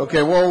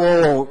 Okay,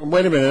 whoa.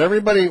 Wait a minute.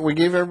 Everybody, we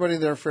gave everybody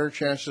their fair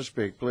chance to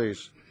speak,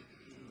 please.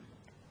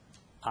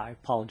 I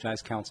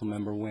apologize,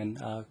 Councilmember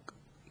Nguyen.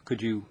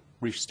 Could you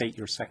restate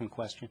your second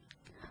question?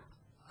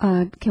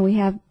 Can we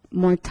have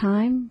more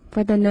time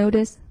for the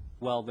notice?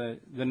 Well, the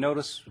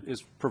notice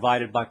is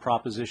provided by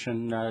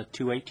Proposition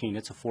 218.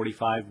 It's a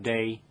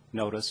 45-day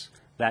notice.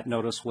 That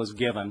notice was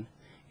given.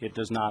 It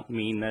does not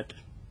mean that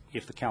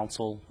if the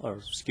council, or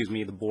excuse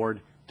me, the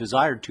board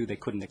desired to, they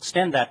couldn't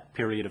extend that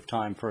period of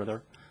time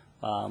further,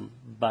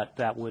 but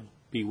that would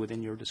be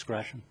within your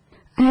discretion.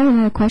 I have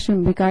another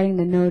question regarding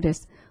the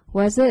notice.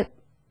 Was it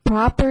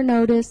proper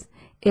notice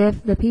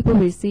if the people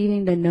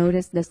receiving the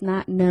notice does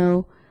not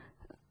know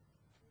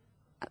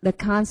the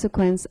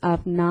consequence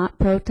of not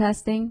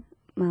protesting?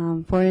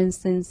 For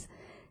instance,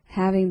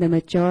 having the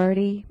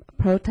majority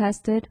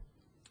protested?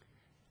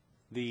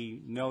 The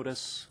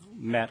notice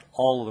met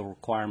all of the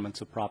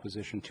requirements of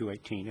Proposition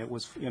 218. It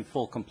was in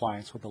full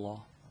compliance with the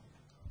law.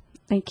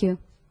 Thank you.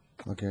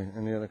 Okay,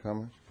 any other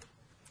comments?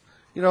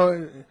 You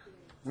know,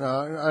 no,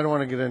 I don't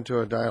want to get into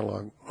a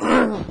dialogue.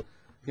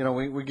 You know,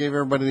 we gave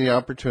everybody the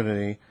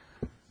opportunity.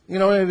 You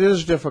know, it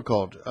is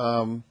difficult.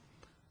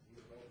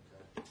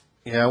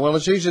 Yeah, well,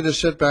 it's easy to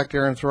sit back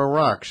there and throw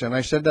rocks. And I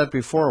said that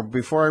before.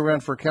 Before I ran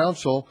for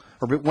council,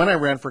 or when I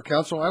ran for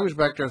council, I was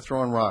back there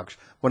throwing rocks.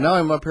 Well, now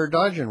I'm up here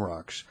dodging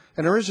rocks.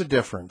 And there is a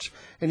difference.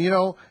 And, you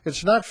know,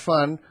 it's not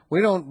fun.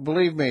 We don't,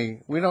 believe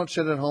me, we don't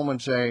sit at home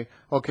and say,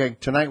 okay,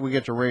 tonight we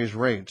get to raise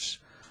rates.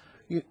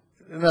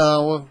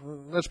 No,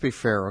 let's be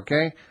fair,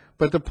 okay?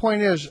 But the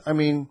point is, I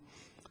mean,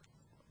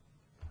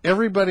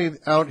 everybody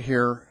out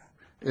here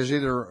is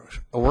either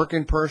a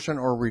working person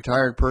or a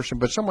retired person,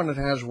 but someone that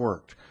has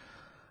worked.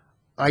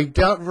 I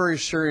doubt very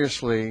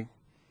seriously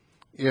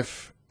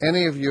if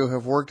any of you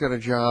have worked at a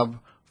job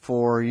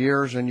for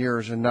years and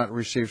years and not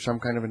received some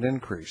kind of an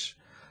increase.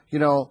 You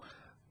know,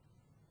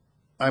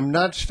 I'm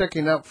not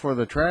sticking up for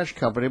the trash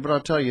company, but I'll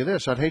tell you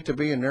this. I'd hate to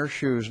be in their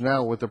shoes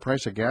now with the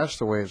price of gas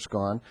the way it's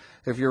gone.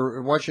 If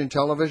you're watching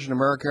television,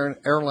 American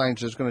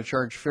Airlines is going to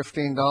charge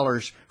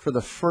 $15 for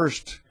the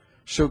first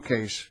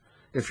suitcase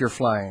if you're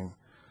flying.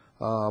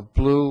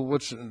 JetBlue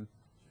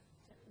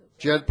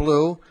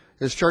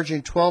is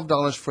charging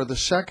 $12 for the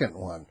second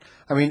one.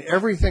 I mean,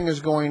 everything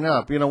is going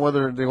up. You know,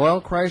 whether the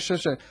oil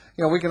crisis, you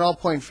know, we can all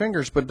point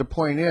fingers, but the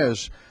point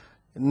is,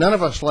 none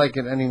of us like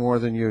it any more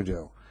than you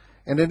do.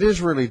 And it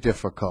is really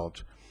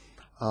difficult.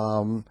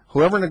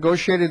 Whoever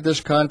negotiated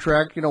this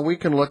contract, you know, we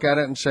can look at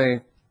it and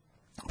say,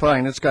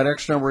 fine, it's got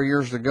X number of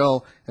years to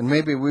go, and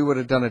maybe we would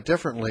have done it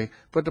differently.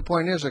 But the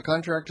point is, a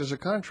contract is a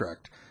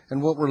contract.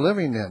 And what we're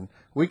living in,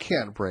 we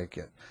can't break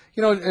it.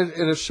 You know,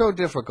 it is so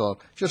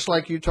difficult. Just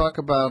like you talk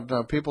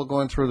about people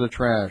going through the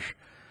trash.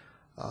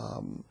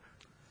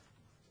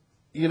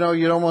 You know,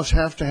 you'd almost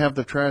have to have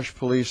the trash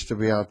police to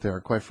be out there,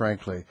 quite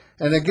frankly.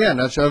 And again,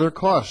 that's other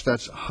costs.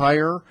 That's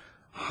higher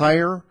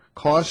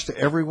cost to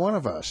every one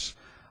of us.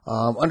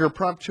 Under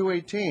Prop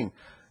 218,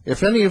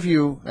 if any of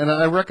you, and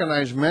I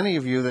recognize many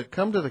of you that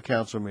come to the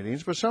council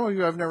meetings, but some of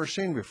you I've never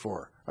seen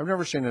before. I've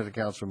never seen at a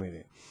council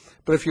meeting.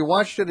 But if you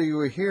watched it or you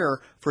were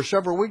here, for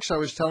several weeks I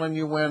was telling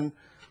you when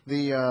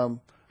the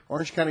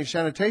Orange County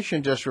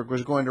Sanitation District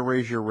was going to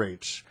raise your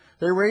rates.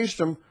 They raised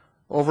them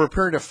over a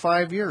period of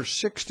 5 years,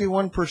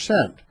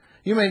 61%.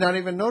 You may not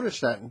even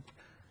notice that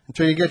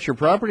until you get your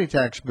property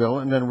tax bill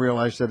and then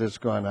realize that it's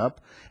gone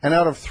up. And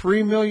out of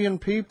 3 million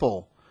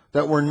people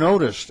that were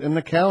noticed in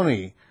the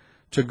county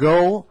to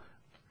go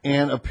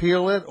and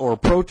appeal it or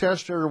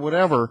protest it or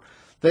whatever,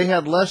 they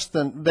had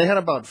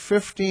about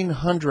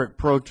 1,500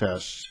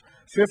 protests,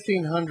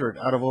 1,500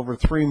 out of over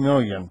 3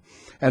 million.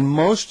 And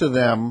most of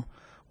them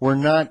were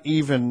not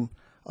even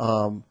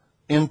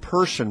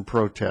in-person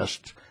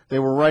protests. They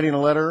were writing a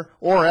letter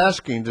or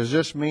asking, does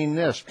this mean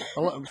this?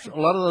 A lot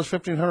of those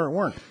 1,500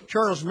 weren't.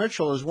 Charles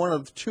Mitchell is one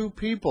of the 2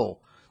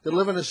 people that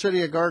live in the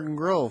city of Garden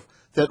Grove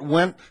that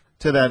went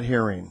to that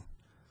hearing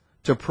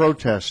to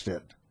protest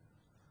it.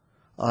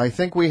 I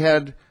think we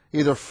had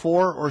either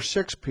 4 or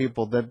 6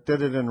 people that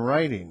did it in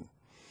writing.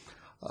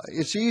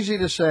 It's easy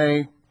to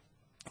say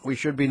we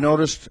should be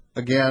noticed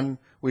again.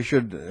 We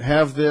should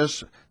have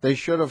this. They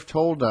should have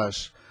told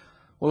us.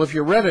 Well, if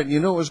you read it, you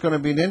knew it was going to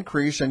be an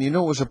increase, and you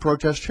knew it was a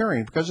protest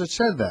hearing because it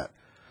said that.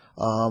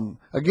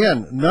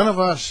 Again, none of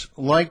us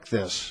like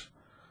this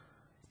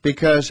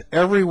because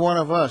every one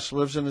of us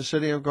lives in the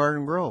city of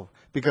Garden Grove,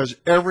 because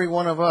every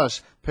one of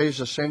us pays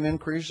the same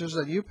increases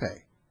that you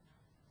pay.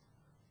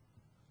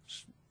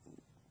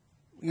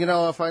 You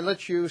know, if I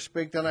let you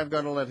speak, then I've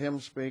got to let him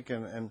speak.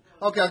 And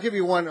okay, I'll give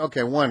you one.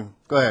 Okay, one.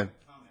 Go ahead.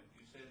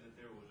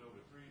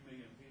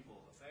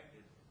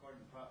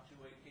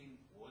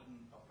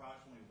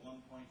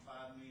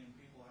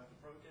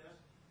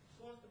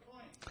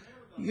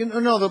 You know,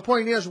 no, the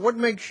point is, let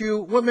me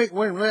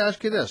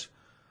ask you this.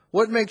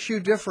 What makes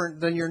you different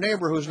than your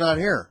neighbor who's not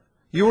here?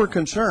 You were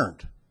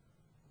concerned.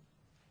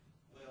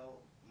 Well,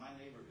 my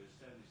neighbor is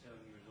 77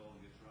 years old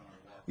and gets run on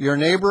a walk. Your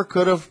neighbor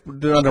could have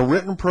done a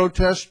written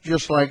protest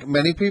just like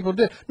many people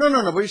did.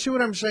 No, but you see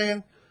what I'm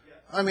saying?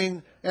 I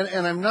mean,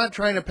 and I'm not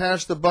trying to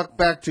pass the buck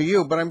back to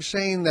you, but I'm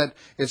saying that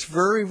it's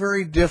very,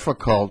 very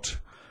difficult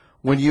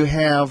when you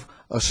have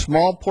a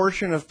small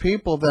portion of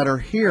people that are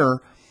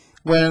here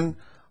when,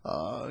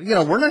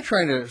 we're not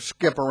trying to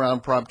skip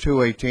around Prop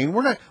 218.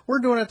 We're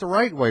doing it the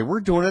right way.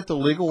 We're doing it the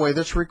legal way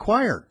that's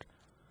required.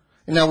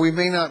 Now, we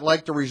may not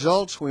like the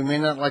results, we may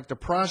not like the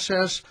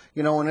process,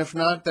 and if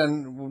not,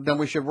 then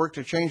we should work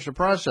to change the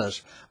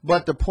process.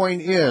 But the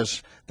point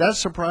is,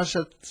 that's the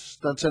process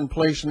that's in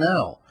place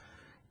now.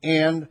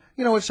 And,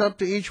 it's up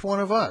to each one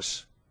of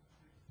us.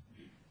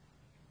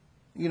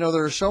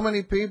 There are so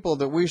many people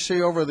that we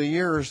see over the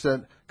years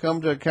that come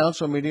to a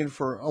council meeting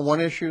for a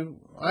one-issue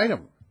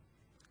item.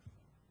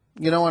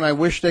 And I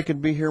wish they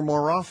could be here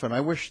more often. I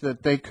wish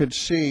that they could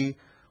see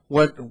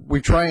what we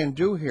try and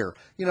do here.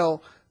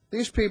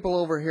 These people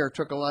over here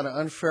took a lot of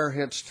unfair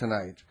hits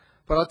tonight.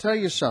 But I'll tell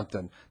you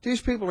something. These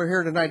people are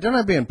here tonight. They're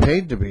not being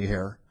paid to be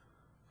here.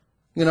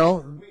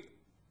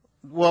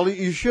 Well,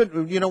 you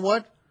should, you know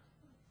what?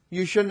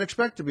 You shouldn't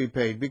expect to be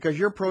paid because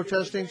you're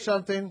protesting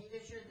something.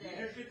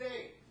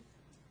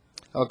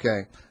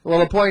 Okay. Well,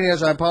 the point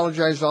is, I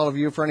apologize to all of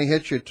you for any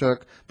hits you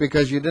took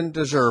because you didn't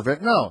deserve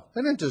it. No,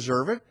 they didn't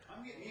deserve it.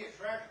 I'm getting me a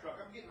trash truck.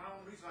 I'm getting my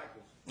own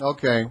recycles.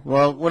 Okay.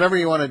 Well, whatever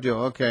you want to do.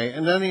 Okay.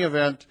 In any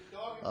event,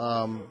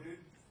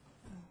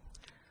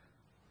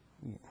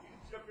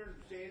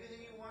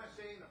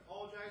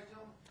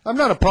 I'm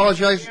not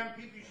apologizing. Damn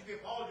people you should be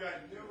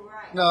apologizing to.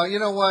 No, you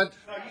know what?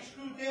 No, you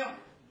screwed them.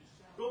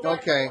 Go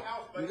back Okay. to your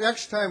house, buddy.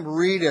 Next time,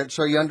 read it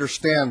so you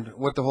understand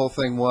what the whole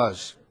thing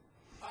was.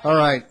 All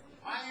right.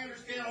 I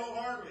understand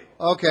wholeheartedly.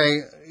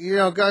 Okay.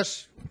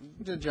 Gus,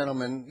 the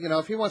gentleman,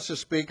 if he wants to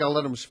speak, I'll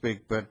let him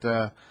speak. But,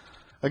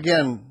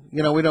 again,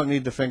 we don't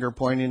need the finger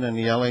pointing and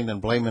yelling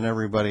and blaming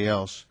everybody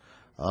else.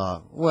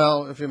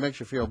 Well, if it makes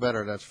you feel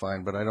better, that's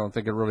fine, but I don't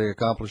think it really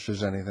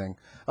accomplishes anything.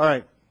 All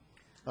right.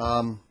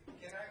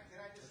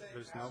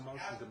 There's no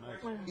motion to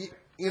make.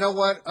 You know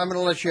what? I'm going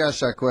to let you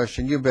ask that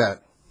question. You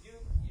bet. You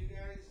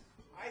guys,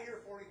 I hear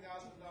 $40,000.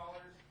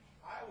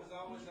 I was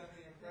always under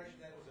the impression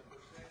that it was a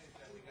percentage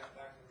that we got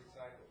back to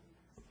recycle.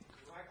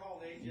 When I called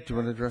AJ, Do you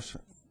want to address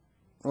it?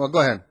 Well, go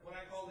ahead. when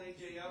I called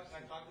AJ up,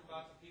 I talked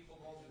about the people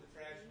going through the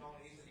trash and all,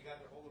 and he said you got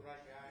to hold the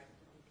right guy.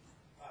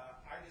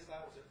 I just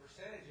thought it was a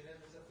percentage, and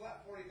if it's a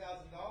flat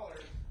 $40,000, I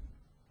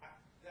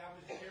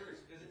was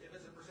curious because if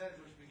it's a percentage,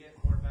 we should be getting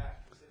more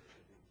back.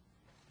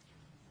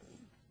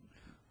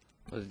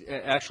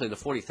 Actually, the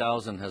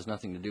 40,000 has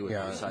nothing to do with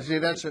recycling. See,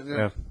 that's it.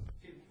 The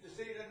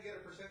city doesn't get a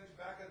percentage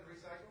back on the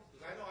recycle?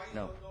 Because I know I used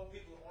to know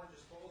people at Orange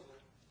Disposal.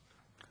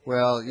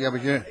 Well, yeah,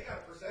 but They got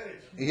a percentage.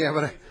 yeah,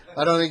 but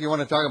I don't think you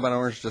want to talk about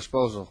orange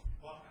disposal.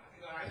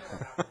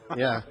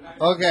 Yeah.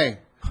 Okay.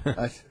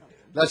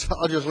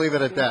 I'll just leave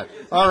it at that.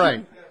 All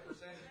right.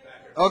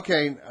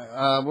 Okay.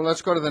 Well,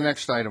 let's go to the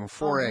next item,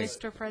 4A.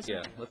 Mr.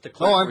 President. Yeah, let the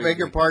clerk I read beg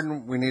your the-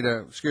 pardon. We need a.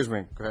 Excuse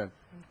me. Go ahead.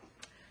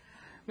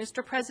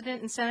 Mr.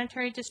 President and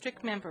Sanitary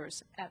District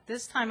members, at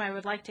this time, I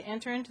would like to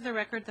enter into the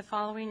record the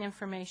following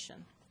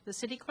information. The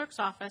City Clerk's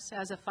office,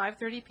 as of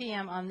 5:30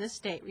 p.m. on this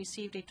date,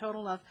 received a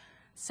total of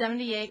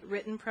 78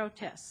 written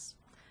protests.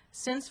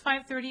 Since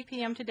 5:30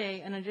 p.m.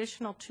 today, an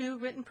additional 2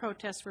 written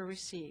protests were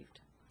received.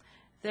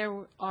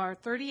 There are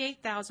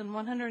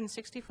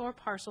 38,164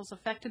 parcels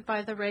affected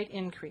by the rate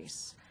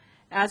increase.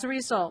 As a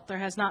result, there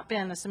has not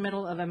been a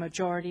submittal of a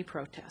majority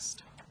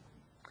protest.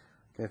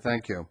 Okay.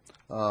 Thank you.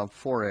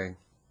 4A.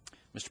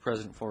 Mr.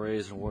 President, 4A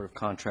is an award of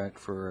contract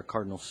for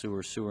Cardinal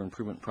Sewer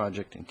Improvement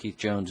Project, and Keith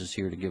Jones is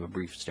here to give a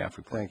brief staff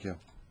report. Thank you.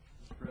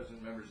 Mr.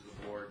 President, members of the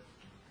board,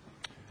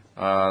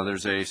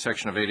 there's a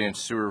section of 8-inch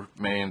sewer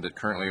main that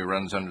currently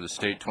runs under the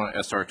State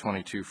SR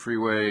 22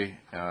 freeway,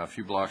 a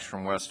few blocks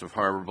from west of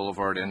Harbor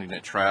Boulevard, ending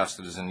at Trask,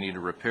 that is in need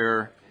of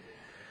repair.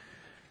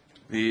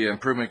 The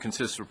improvement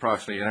consists of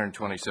approximately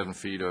 827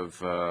 feet of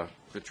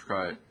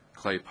vitrified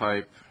clay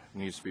pipe,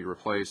 needs to be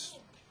replaced.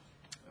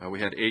 We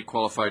had 8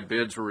 qualified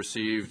bids were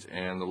received,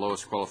 and the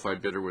lowest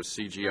qualified bidder was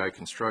CGI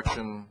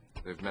Construction.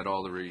 They've met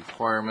all the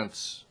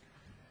requirements,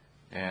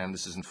 and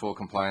this is in full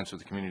compliance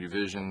with the community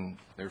vision.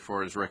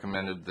 Therefore, it is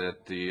recommended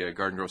that the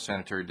Garden Grove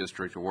Sanitary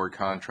District award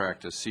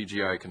contract to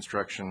CGI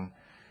Construction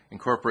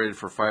Incorporated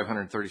for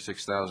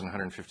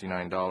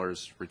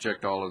 $536,159,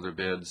 reject all other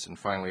bids, and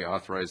finally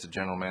authorize the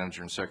general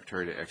manager and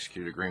secretary to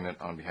execute agreement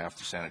on behalf of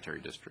the Sanitary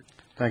District.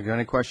 Thank you.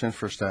 Any questions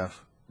for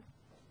staff?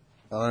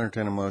 I'll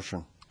entertain a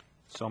motion.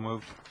 So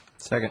moved.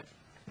 Second.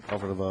 Call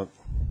for the vote.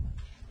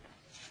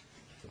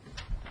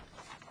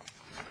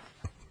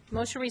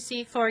 Motion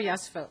received, 4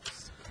 yes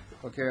votes.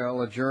 Okay,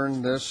 I'll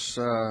adjourn this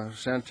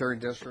sanitary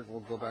district.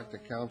 We'll go back to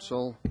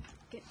council.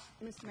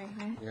 Mr.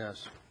 Mayor,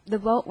 Yes. the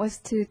vote was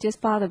to just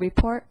file the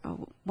report,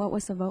 or what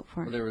was the vote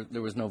for? Well,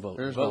 there was no vote.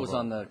 There's The vote no was vote.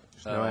 on the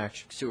no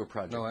action. sewer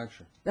project. No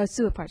action. The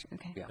sewer project,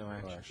 okay. Yeah. No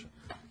action.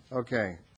 Okay.